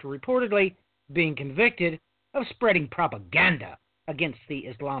after reportedly being convicted of spreading propaganda against the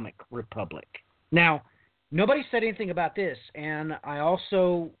Islamic Republic. Now, nobody said anything about this, and I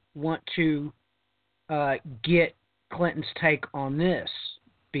also want to get Clinton's take on this,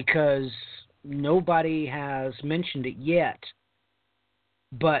 because nobody has mentioned it yet.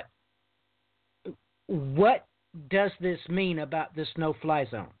 But what does this mean about this no-fly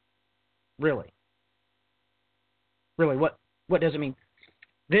zone? Really, what does it mean?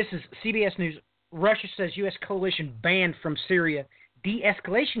 This is CBS News. Russia says U.S. coalition banned from Syria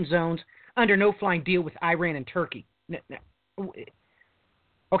de-escalation zones under no-flying deal with Iran and Turkey.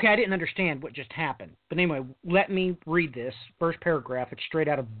 Okay, I didn't understand what just happened. But anyway, let me read this. First paragraph, it's straight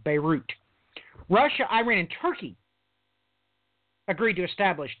out of Beirut. Russia, Iran, and Turkey agreed to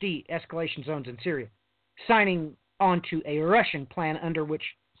establish de-escalation zones in Syria, signing on to a Russian plan under which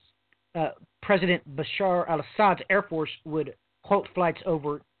President Bashar al-Assad's Air Force would halt flights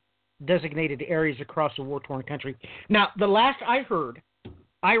over designated areas across the war-torn country. Now, the last I heard,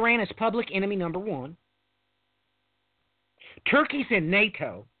 Iran is public enemy number one. Turkey's in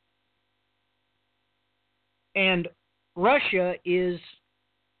NATO. And Russia is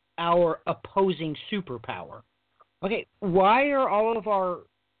our opposing superpower. Okay, why are all of our,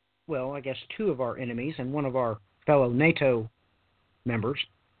 well, I guess two of our enemies and one of our fellow NATO members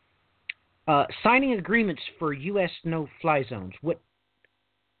signing agreements for U.S. no-fly zones?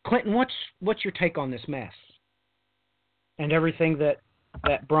 Clinton, what's your take on this mess and everything that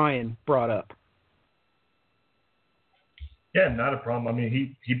Brian brought up? Yeah, not a problem. I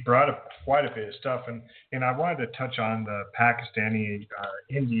mean, he brought up quite a bit of stuff, and I wanted to touch on the Pakistani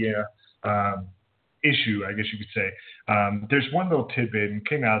India issue, I guess you could say. There's one little tidbit, and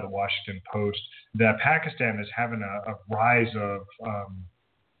came out of the Washington Post, that Pakistan is having a rise of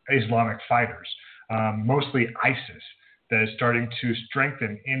Islamic fighters, mostly ISIS, that is starting to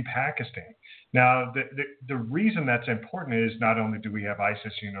strengthen in Pakistan. Now, the reason that's important is not only do we have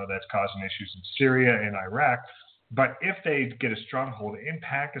ISIS, that's causing issues in Syria and Iraq, but if they get a stronghold in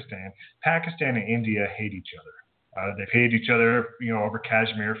Pakistan, Pakistan and India hate each other. They've hated each other, over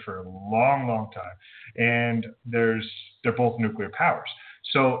Kashmir for a long, long time. And they're both nuclear powers.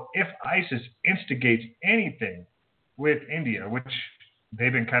 So if ISIS instigates anything with India, which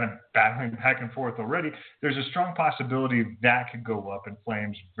they've been kind of battling back and forth already, there's a strong possibility that could go up in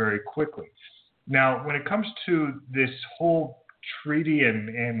flames very quickly. Now, when it comes to this whole treaty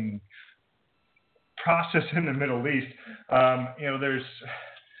and process in the Middle East, there's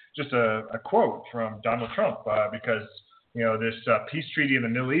just a quote from Donald Trump, because this peace treaty in the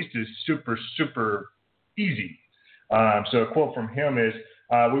Middle East is super, super easy. So a quote from him is,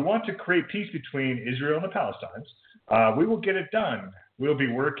 "We want to create peace between Israel and the Palestinians. We will get it done. We'll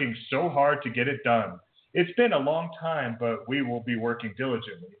be working so hard to get it done. It's been a long time, but we will be working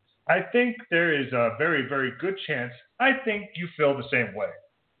diligently. I think there is a very, very good chance. I think you feel the same way.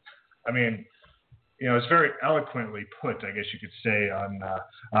 I mean, it's very eloquently put, I guess you could say, on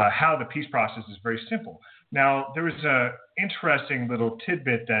how the peace process is very simple. Now, there was an interesting little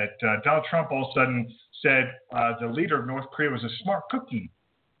tidbit that Donald Trump all of a sudden said the leader of North Korea was a smart cookie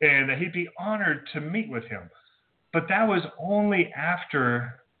and that he'd be honored to meet with him. But that was only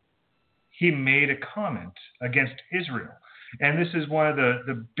after he made a comment against Israel. And this is one of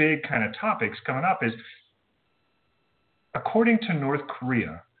the big kind of topics coming up is, according to North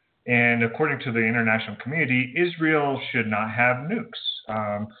Korea and according to the international community, Israel should not have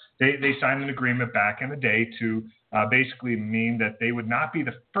nukes. They signed an agreement back in the day to basically mean that they would not be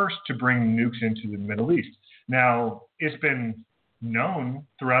the first to bring nukes into the Middle East. Now, it's been known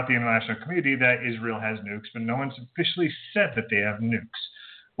throughout the international community that Israel has nukes, but no one's officially said that they have nukes.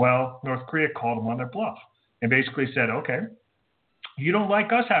 Well, North Korea called them on their bluff and basically said, okay, you don't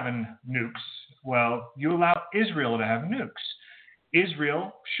like us having nukes. Well, you allow Israel to have nukes.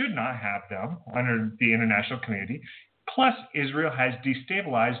 Israel should not have them under the international community. Plus, Israel has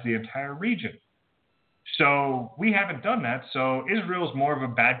destabilized the entire region. So we haven't done that. So Israel is more of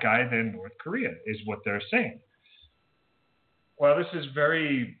a bad guy than North Korea, is what they're saying. Well, this is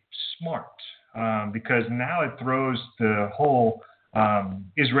very smart because now it throws the whole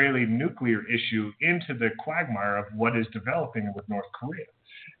Israeli nuclear issue into the quagmire of what is developing with North Korea.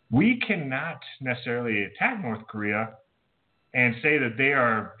 We cannot necessarily attack North Korea and say that they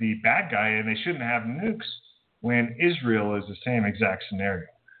are the bad guy and they shouldn't have nukes when Israel is the same exact scenario.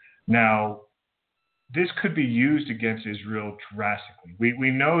 Now, this could be used against Israel drastically.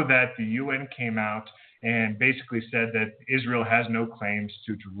 We know that the UN came out and basically said that Israel has no claims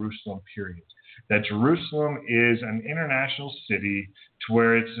to Jerusalem, period. That Jerusalem is an international city to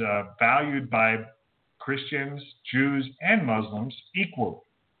where it's valued by Christians, Jews, and Muslims equally.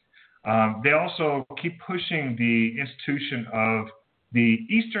 They also keep pushing the institution of the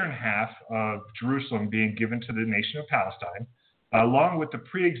eastern half of Jerusalem being given to the nation of Palestine, along with the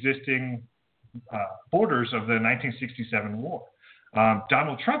pre-existing borders of the 1967 war.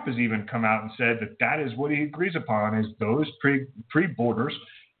 Donald Trump has even come out and said that that is what he agrees upon, is those pre-borders,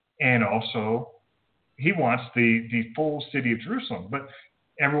 and also he wants the full city of Jerusalem. But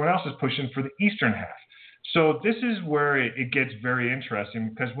everyone else is pushing for the eastern half. So this is where it gets very interesting,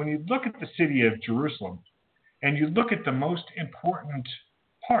 because when you look at the city of Jerusalem and you look at the most important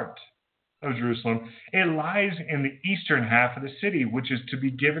part of Jerusalem, it lies in the eastern half of the city, which is to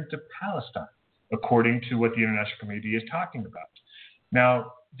be given to Palestine, according to what the international community is talking about.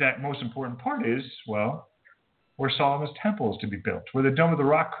 Now, that most important part is, well, where Solomon's temple is to be built, where the Dome of the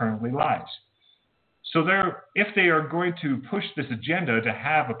Rock currently lies. So if they are going to push this agenda to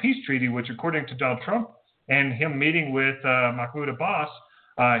have a peace treaty, which according to Donald Trump and him meeting with Mahmoud Abbas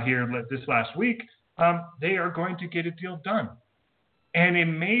here this last week, they are going to get a deal done. And it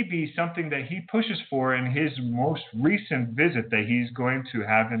may be something that he pushes for in his most recent visit that he's going to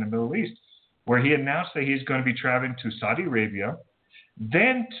have in the Middle East, where he announced that he's going to be traveling to Saudi Arabia,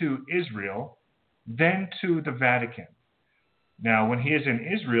 then to Israel, then to the Vatican. Now, when he is in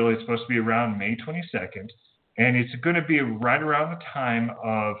Israel, it's supposed to be around May 22nd, and it's going to be right around the time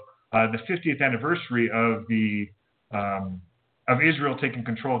of the 50th anniversary of Israel taking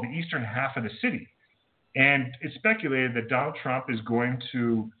control of the eastern half of the city. And it's speculated that Donald Trump is going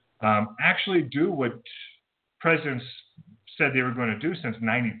to actually do what presidents said they were going to do since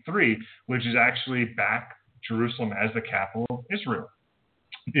 93, which is actually back Jerusalem as the capital of Israel.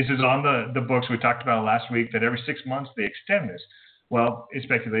 This is on the books. We talked about last week that every 6 months they extend this. Well, it's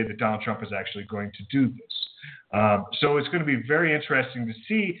speculated that Donald Trump is actually going to do this. So it's going to be very interesting to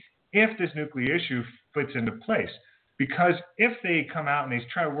see if this nuclear issue fits into place. Because if they come out and they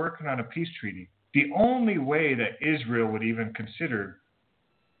try working on a peace treaty, the only way that Israel would even consider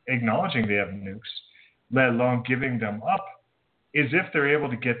acknowledging they have nukes, let alone giving them up, is if they're able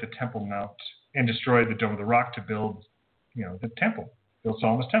to get the Temple Mount and destroy the Dome of the Rock to build, the temple, build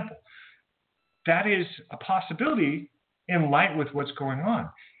Solomon's temple. That is a possibility in light with what's going on.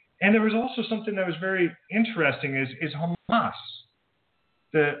 And there was also something that was very interesting is Hamas,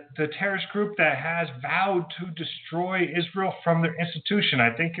 the terrorist group that has vowed to destroy Israel from their institution.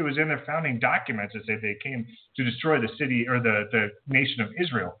 I think it was in their founding documents that said they came to destroy the city or the nation of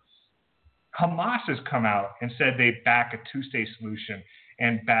Israel. Hamas has come out and said they back a two-state solution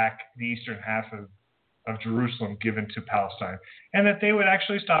and back the eastern half of Jerusalem given to Palestine, and that they would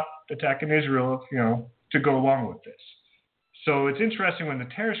actually stop attacking Israel, to go along with this. So it's interesting when the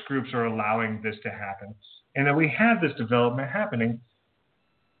terrorist groups are allowing this to happen, and that we have this development happening.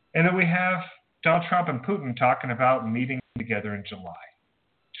 And then we have Donald Trump and Putin talking about meeting together in July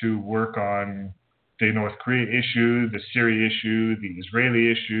to work on the North Korea issue, the Syria issue, the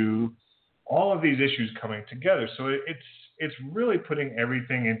Israeli issue, all of these issues coming together. So it's really putting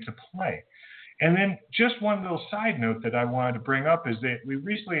everything into play. And then just one little side note that I wanted to bring up is that we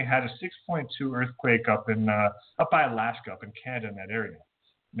recently had a 6.2 earthquake up by Alaska, up in Canada, in that area.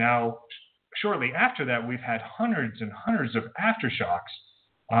 Now, shortly after that, we've had hundreds and hundreds of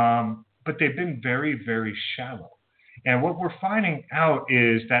aftershocks, but they've been very, very shallow. And what we're finding out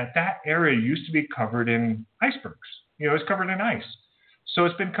is that area used to be covered in icebergs. It's covered in ice. So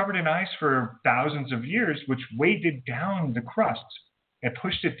it's been covered in ice for thousands of years, which weighted down the crust and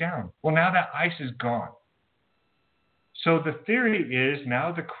pushed it down. Well, now that ice is gone. So the theory is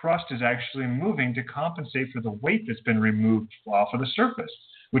now the crust is actually moving to compensate for the weight that's been removed off of the surface,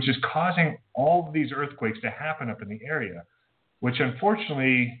 which is causing all of these earthquakes to happen up in the area, which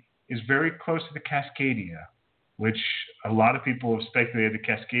unfortunately is very close to the Cascadia, which a lot of people have speculated the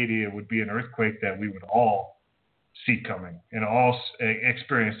Cascadia would be an earthquake that we would all see coming and all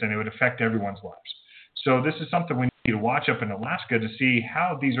experience, and it would affect everyone's lives. So this is something we need to watch up in Alaska to see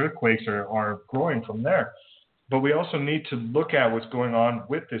how these earthquakes are growing from there. But we also need to look at what's going on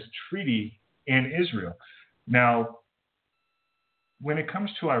with this treaty in Israel. Now, when it comes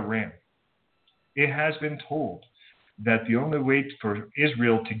to Iran, it has been told that the only way for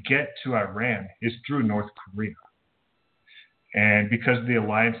Israel to get to Iran is through North Korea. And because of the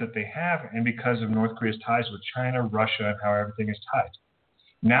alliance that they have and because of North Korea's ties with China, Russia, and how everything is tied.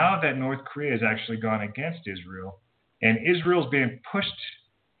 Now that North Korea has actually gone against Israel and Israel's being pushed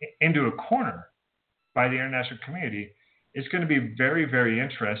into a corner by the international community, it's going to be very, very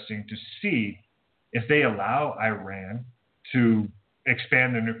interesting to see if they allow Iran to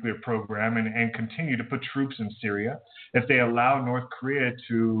expand their nuclear program and continue to put troops in Syria, if they allow North Korea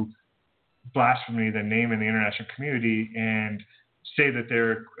to blaspheme the name in the international community and say that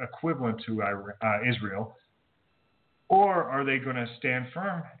they're equivalent to Israel, or are they going to stand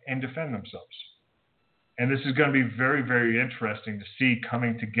firm and defend themselves? And this is going to be very, very interesting to see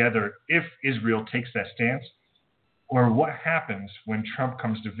coming together if Israel takes that stance, or what happens when Trump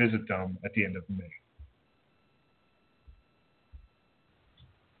comes to visit them at the end of May.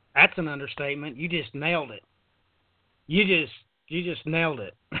 That's an understatement. You just nailed it. You just nailed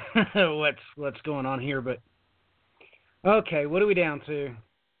it. What's going on here? But okay, what are we down to?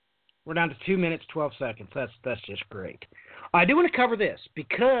 We're down to 2 minutes 12 seconds. That's just great. I do want to cover this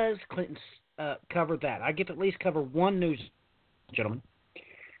because Clinton's covered that. I get to at least cover one news, gentlemen.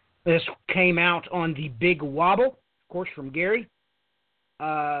 This came out on the Big Wobble, of course, from Gary.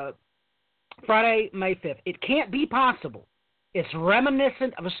 Friday, May 5th. It can't be possible. It's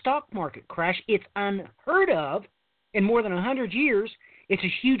reminiscent of a stock market crash. It's unheard of in more than 100 years. It's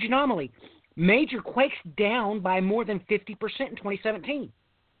a huge anomaly. Major quakes down by more than 50% in 2017.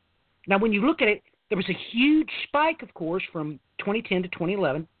 Now, when you look at it, there was a huge spike, of course, from 2010 to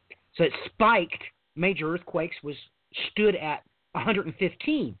 2011. So it spiked. Major earthquakes stood at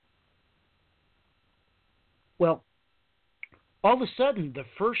 115. Well, all of a sudden, the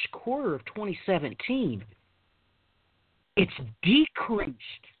first quarter of 2017, it's decreased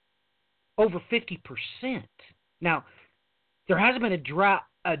over 50%. Now, there hasn't been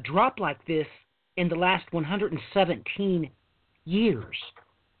a drop like this in the last 117 years,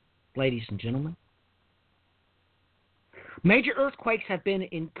 ladies and gentlemen. Major earthquakes have been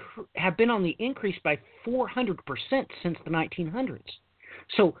on the increase by 400% since the 1900s.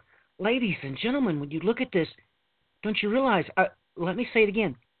 So, ladies and gentlemen, when you look at this, don't you realize? Let me say it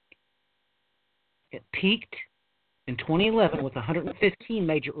again. It peaked in 2011 with 115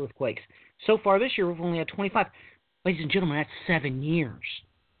 major earthquakes. So far this year, we've only had 25. Ladies and gentlemen, that's 7 years.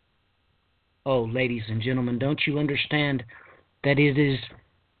 Oh, ladies and gentlemen, don't you understand that it is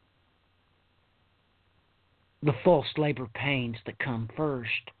the false labor pains that come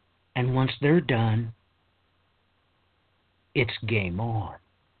first, and once they're done, it's game on.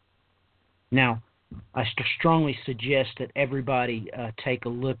 Now, I strongly suggest that everybody take a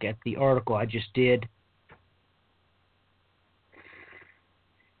look at the article I just did.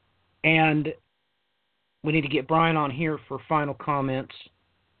 And we need to get Brian on here for final comments.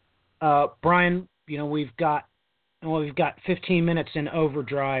 Brian, we've got 15 minutes in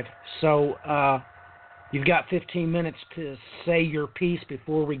overdrive, so you've got 15 minutes to say your piece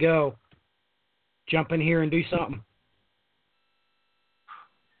before we go. Jump in here and do something.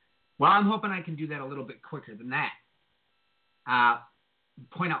 Well, I'm hoping I can do that a little bit quicker than that.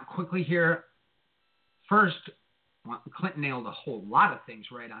 Point out quickly here. First, Clinton nailed a whole lot of things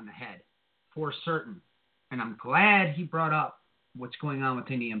right on the head, for certain. And I'm glad he brought up what's going on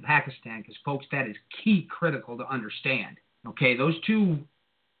with India and Pakistan, because, folks, that is key critical to understand. Okay, those two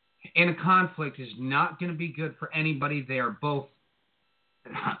in a conflict is not going to be good for anybody. They are both,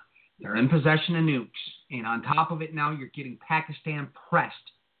 they're in possession of nukes. And on top of it now, you're getting Pakistan pressed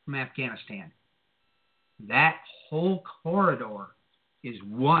from Afghanistan. That whole corridor is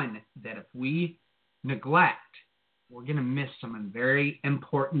one that if we neglect, we're going to miss some very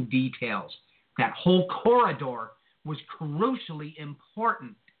important details. That whole corridor was crucially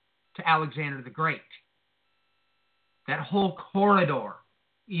important to Alexander the Great. That whole corridor,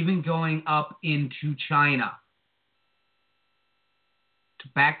 even going up into China, to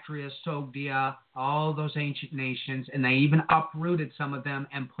Bactria, Sogdia, all those ancient nations, and they even uprooted some of them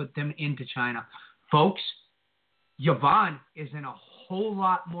and put them into China. Folks, Yavin is in a whole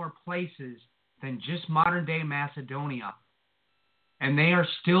lot more places than just modern-day Macedonia. And they are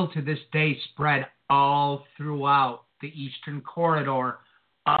still to this day spread all throughout the eastern corridor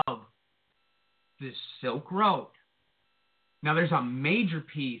of the Silk Road. Now, there's a major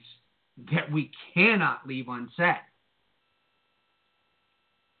piece that we cannot leave unsaid.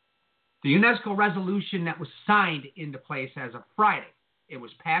 The UNESCO resolution that was signed into place as of Friday. It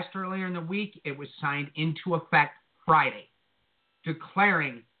was passed earlier in the week. It was signed into effect Friday,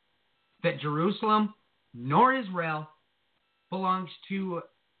 declaring that Jerusalem nor Israel belongs to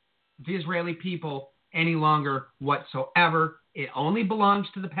the Israeli people any longer whatsoever. It only belongs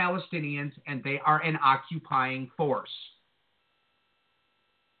to the Palestinians, and they are an occupying force.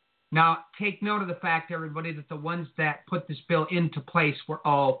 Now, take note of the fact, everybody, that the ones that put this bill into place were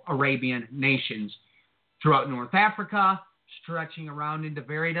all Arabian nations throughout North Africa, stretching around into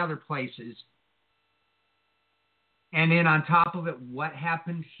varied other places. And then on top of it, what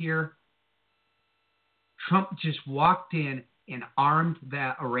happened here? Trump just walked in and armed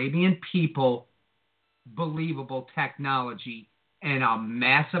the Arabian people, believable technology, and a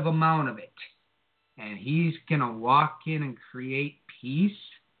massive amount of it. And he's going to walk in and create peace?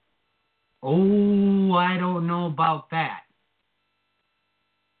 Oh, I don't know about that.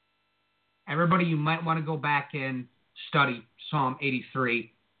 Everybody, you might want to go back and study Psalm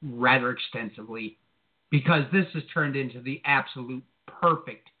 83 rather extensively, because this has turned into the absolute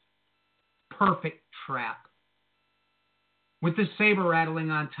perfect trap. With the saber rattling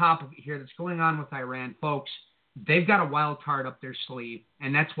on top of it here that's going on with Iran, folks, they've got a wild card up their sleeve,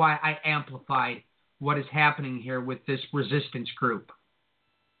 and that's why I amplified what is happening here with this resistance group.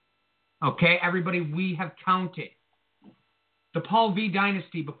 Okay, everybody, we have counted. The Paul V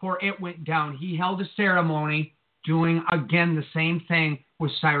dynasty, before it went down, he held a ceremony doing, again, the same thing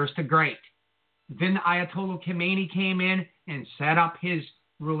with Cyrus the Great. Then the Ayatollah Khomeini came in and set up his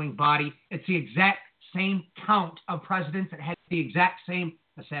ruling body. It's the exact same count of presidents that had the exact same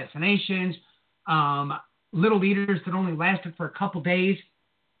assassinations, little leaders that only lasted for a couple days,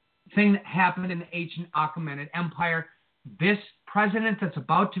 thing that happened in the ancient Achaemenid Empire. This president that's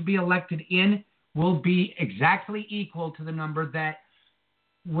about to be elected in will be exactly equal to the number that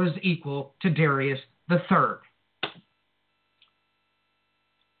was equal to Darius III.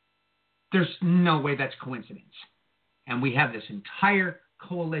 There's no way that's coincidence. And we have this entire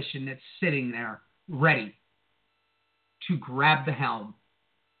coalition that's sitting there ready to grab the helm.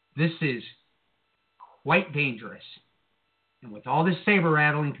 This is quite dangerous. And with all this saber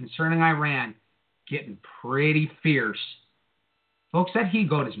rattling concerning Iran getting pretty fierce, folks, that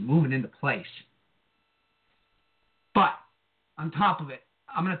he-goat is moving into place. But on top of it,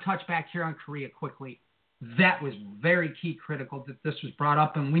 I'm going to touch back here on Korea quickly. That was very key critical that this was brought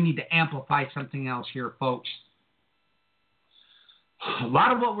up, and we need to amplify something else here, folks. A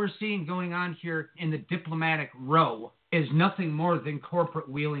lot of what we're seeing going on here in the diplomatic row is nothing more than corporate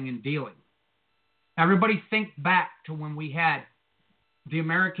wheeling and dealing. Everybody think back to when we had the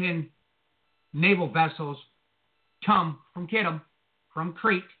American naval vessels come from Kittim, from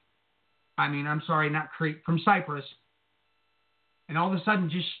Crete. From Cyprus. And all of a sudden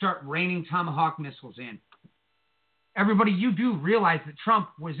just start raining Tomahawk missiles in. Everybody, you do realize that Trump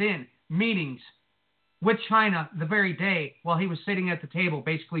was in meetings with China the very day while he was sitting at the table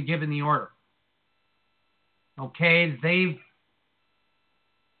basically giving the order. Okay, they've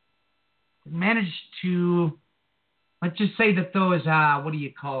managed to, let's just say that those,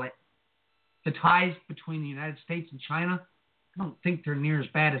 the ties between the United States and China, I don't think they're near as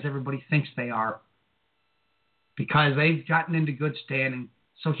bad as everybody thinks they are, because they've gotten into good standing.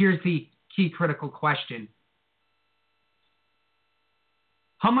 So here's the key critical question.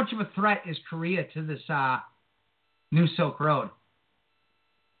 How much of a threat is Korea to this new Silk Road?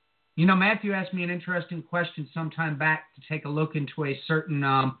 You know, Matthew asked me an interesting question sometime back to take a look into a certain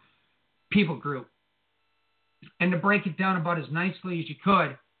people group. And to break it down about as nicely as you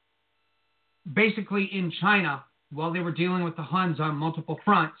could, basically in China, while they were dealing with the Huns on multiple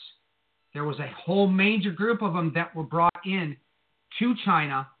fronts, there was a whole major group of them that were brought in to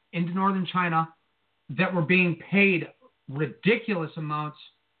China, into northern China, that were being paid ridiculous amounts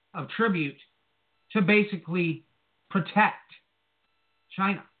of tribute to basically protect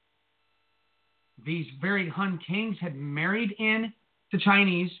China. These very Han kings had married in the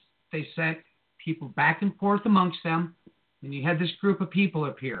Chinese. They sent people back and forth amongst them, and you had this group of people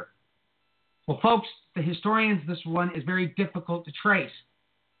up here. Well, folks, the historians, this one is very difficult to trace.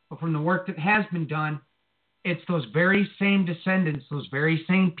 But from the work that has been done, it's those very same descendants, those very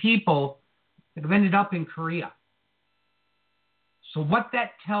same people that have ended up in Korea. So what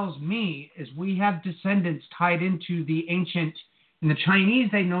that tells me is we have descendants tied into the ancient, in the Chinese,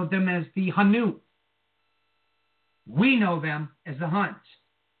 they know them as the Hannu. We know them as the Huns.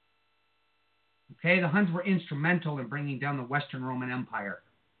 Okay, the Huns were instrumental in bringing down the Western Roman Empire.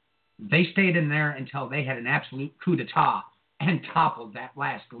 They stayed in there until they had an absolute coup d'etat and toppled that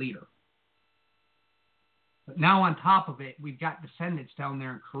last leader. But now on top of it, we've got descendants down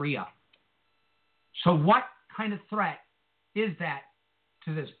there in Korea. So what kind of threat is that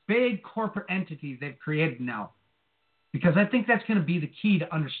to this big corporate entity they've created now? Because I think that's going to be the key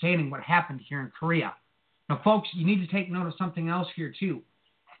to understanding what happened here in Korea. Now, folks, you need to take note of something else here, too.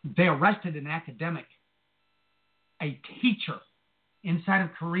 They arrested an academic, a teacher inside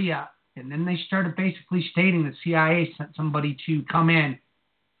of Korea, and then they started basically stating that CIA sent somebody to come in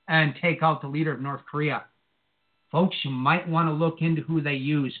and take out the leader of North Korea. Folks, you might want to look into who they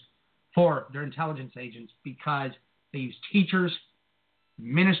use for their intelligence agents, because they use teachers,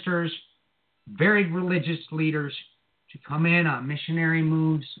 ministers, very religious leaders to come in on missionary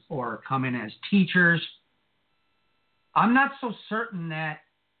moves or come in as teachers. I'm not so certain that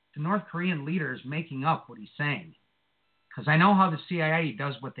the North Korean leader is making up what he's saying, because I know how the CIA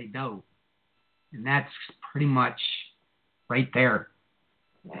does what they do, and that's pretty much right there.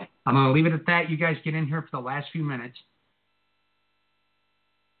 I'm going to leave it at that. You guys get in here for the last few minutes.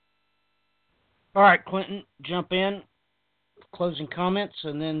 All right, Clinton, jump in, closing comments,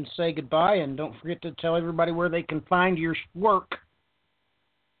 and then say goodbye. And don't forget to tell everybody where they can find your work.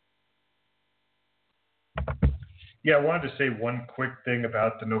 Yeah, I wanted to say one quick thing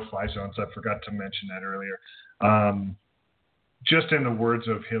about the no-fly zones. I forgot to mention that earlier. Just in the words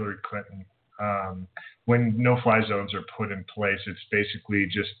of Hillary Clinton, when no-fly zones are put in place, it's basically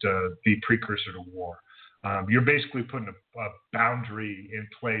just the precursor to war. You're basically putting a boundary in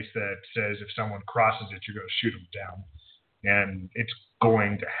place that says if someone crosses it, you're going to shoot them down. And it's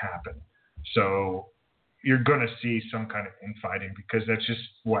going to happen. So you're going to see some kind of infighting, because that's just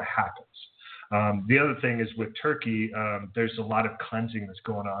what happens. The other thing is with Turkey, there's a lot of cleansing that's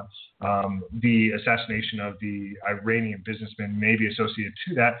going on. The assassination of the Iranian businessman may be associated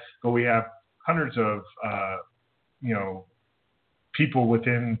to that, but we have hundreds of, people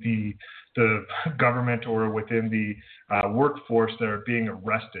within the government or within the workforce that are being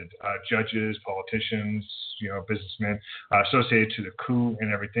arrested, judges, politicians, businessmen associated to the coup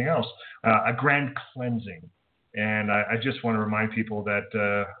and everything else, a grand cleansing. And I just want to remind people that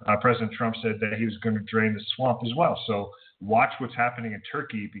President Trump said that he was going to drain the swamp as well. So watch what's happening in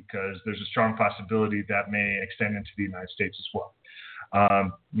Turkey, because there's a strong possibility that may extend into the United States as well.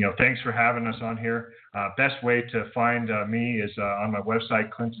 Thanks for having us on here. Best way to find me is on my website,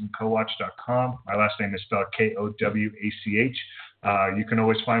 clintonkowach.com. My last name is spelled Kowach. You can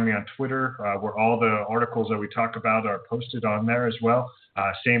always find me on Twitter, where all the articles that we talk about are posted on there as well.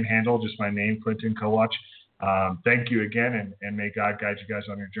 Same handle, just my name, Clinton Kowach. Thank you again, and may God guide you guys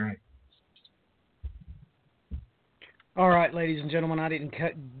on your journey. All right, ladies and gentlemen, I didn't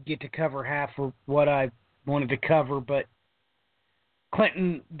get to cover half of what I wanted to cover, but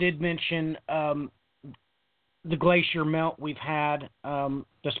Clinton did mention the glacier melt we've had.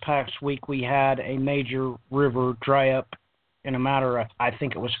 This past week we had a major river dry up in a matter of, I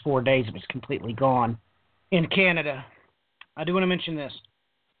think it was 4 days. It was completely gone in Canada. I do want to mention this.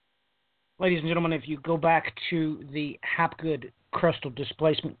 Ladies and gentlemen, if you go back to the Hapgood crustal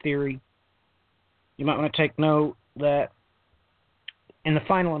displacement theory, you might want to take note that in the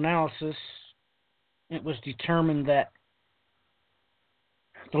final analysis, it was determined that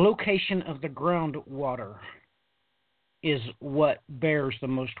the location of the groundwater is what bears the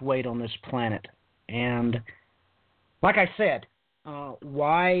most weight on this planet. And like I said,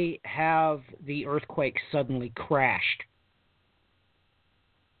 why have the earthquakes suddenly crashed?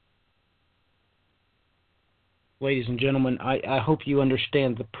 Ladies and gentlemen, I hope you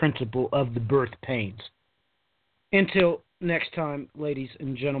understand the principle of the birth pains. Until next time, ladies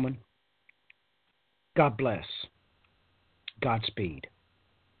and gentlemen, God God bless. Godspeed.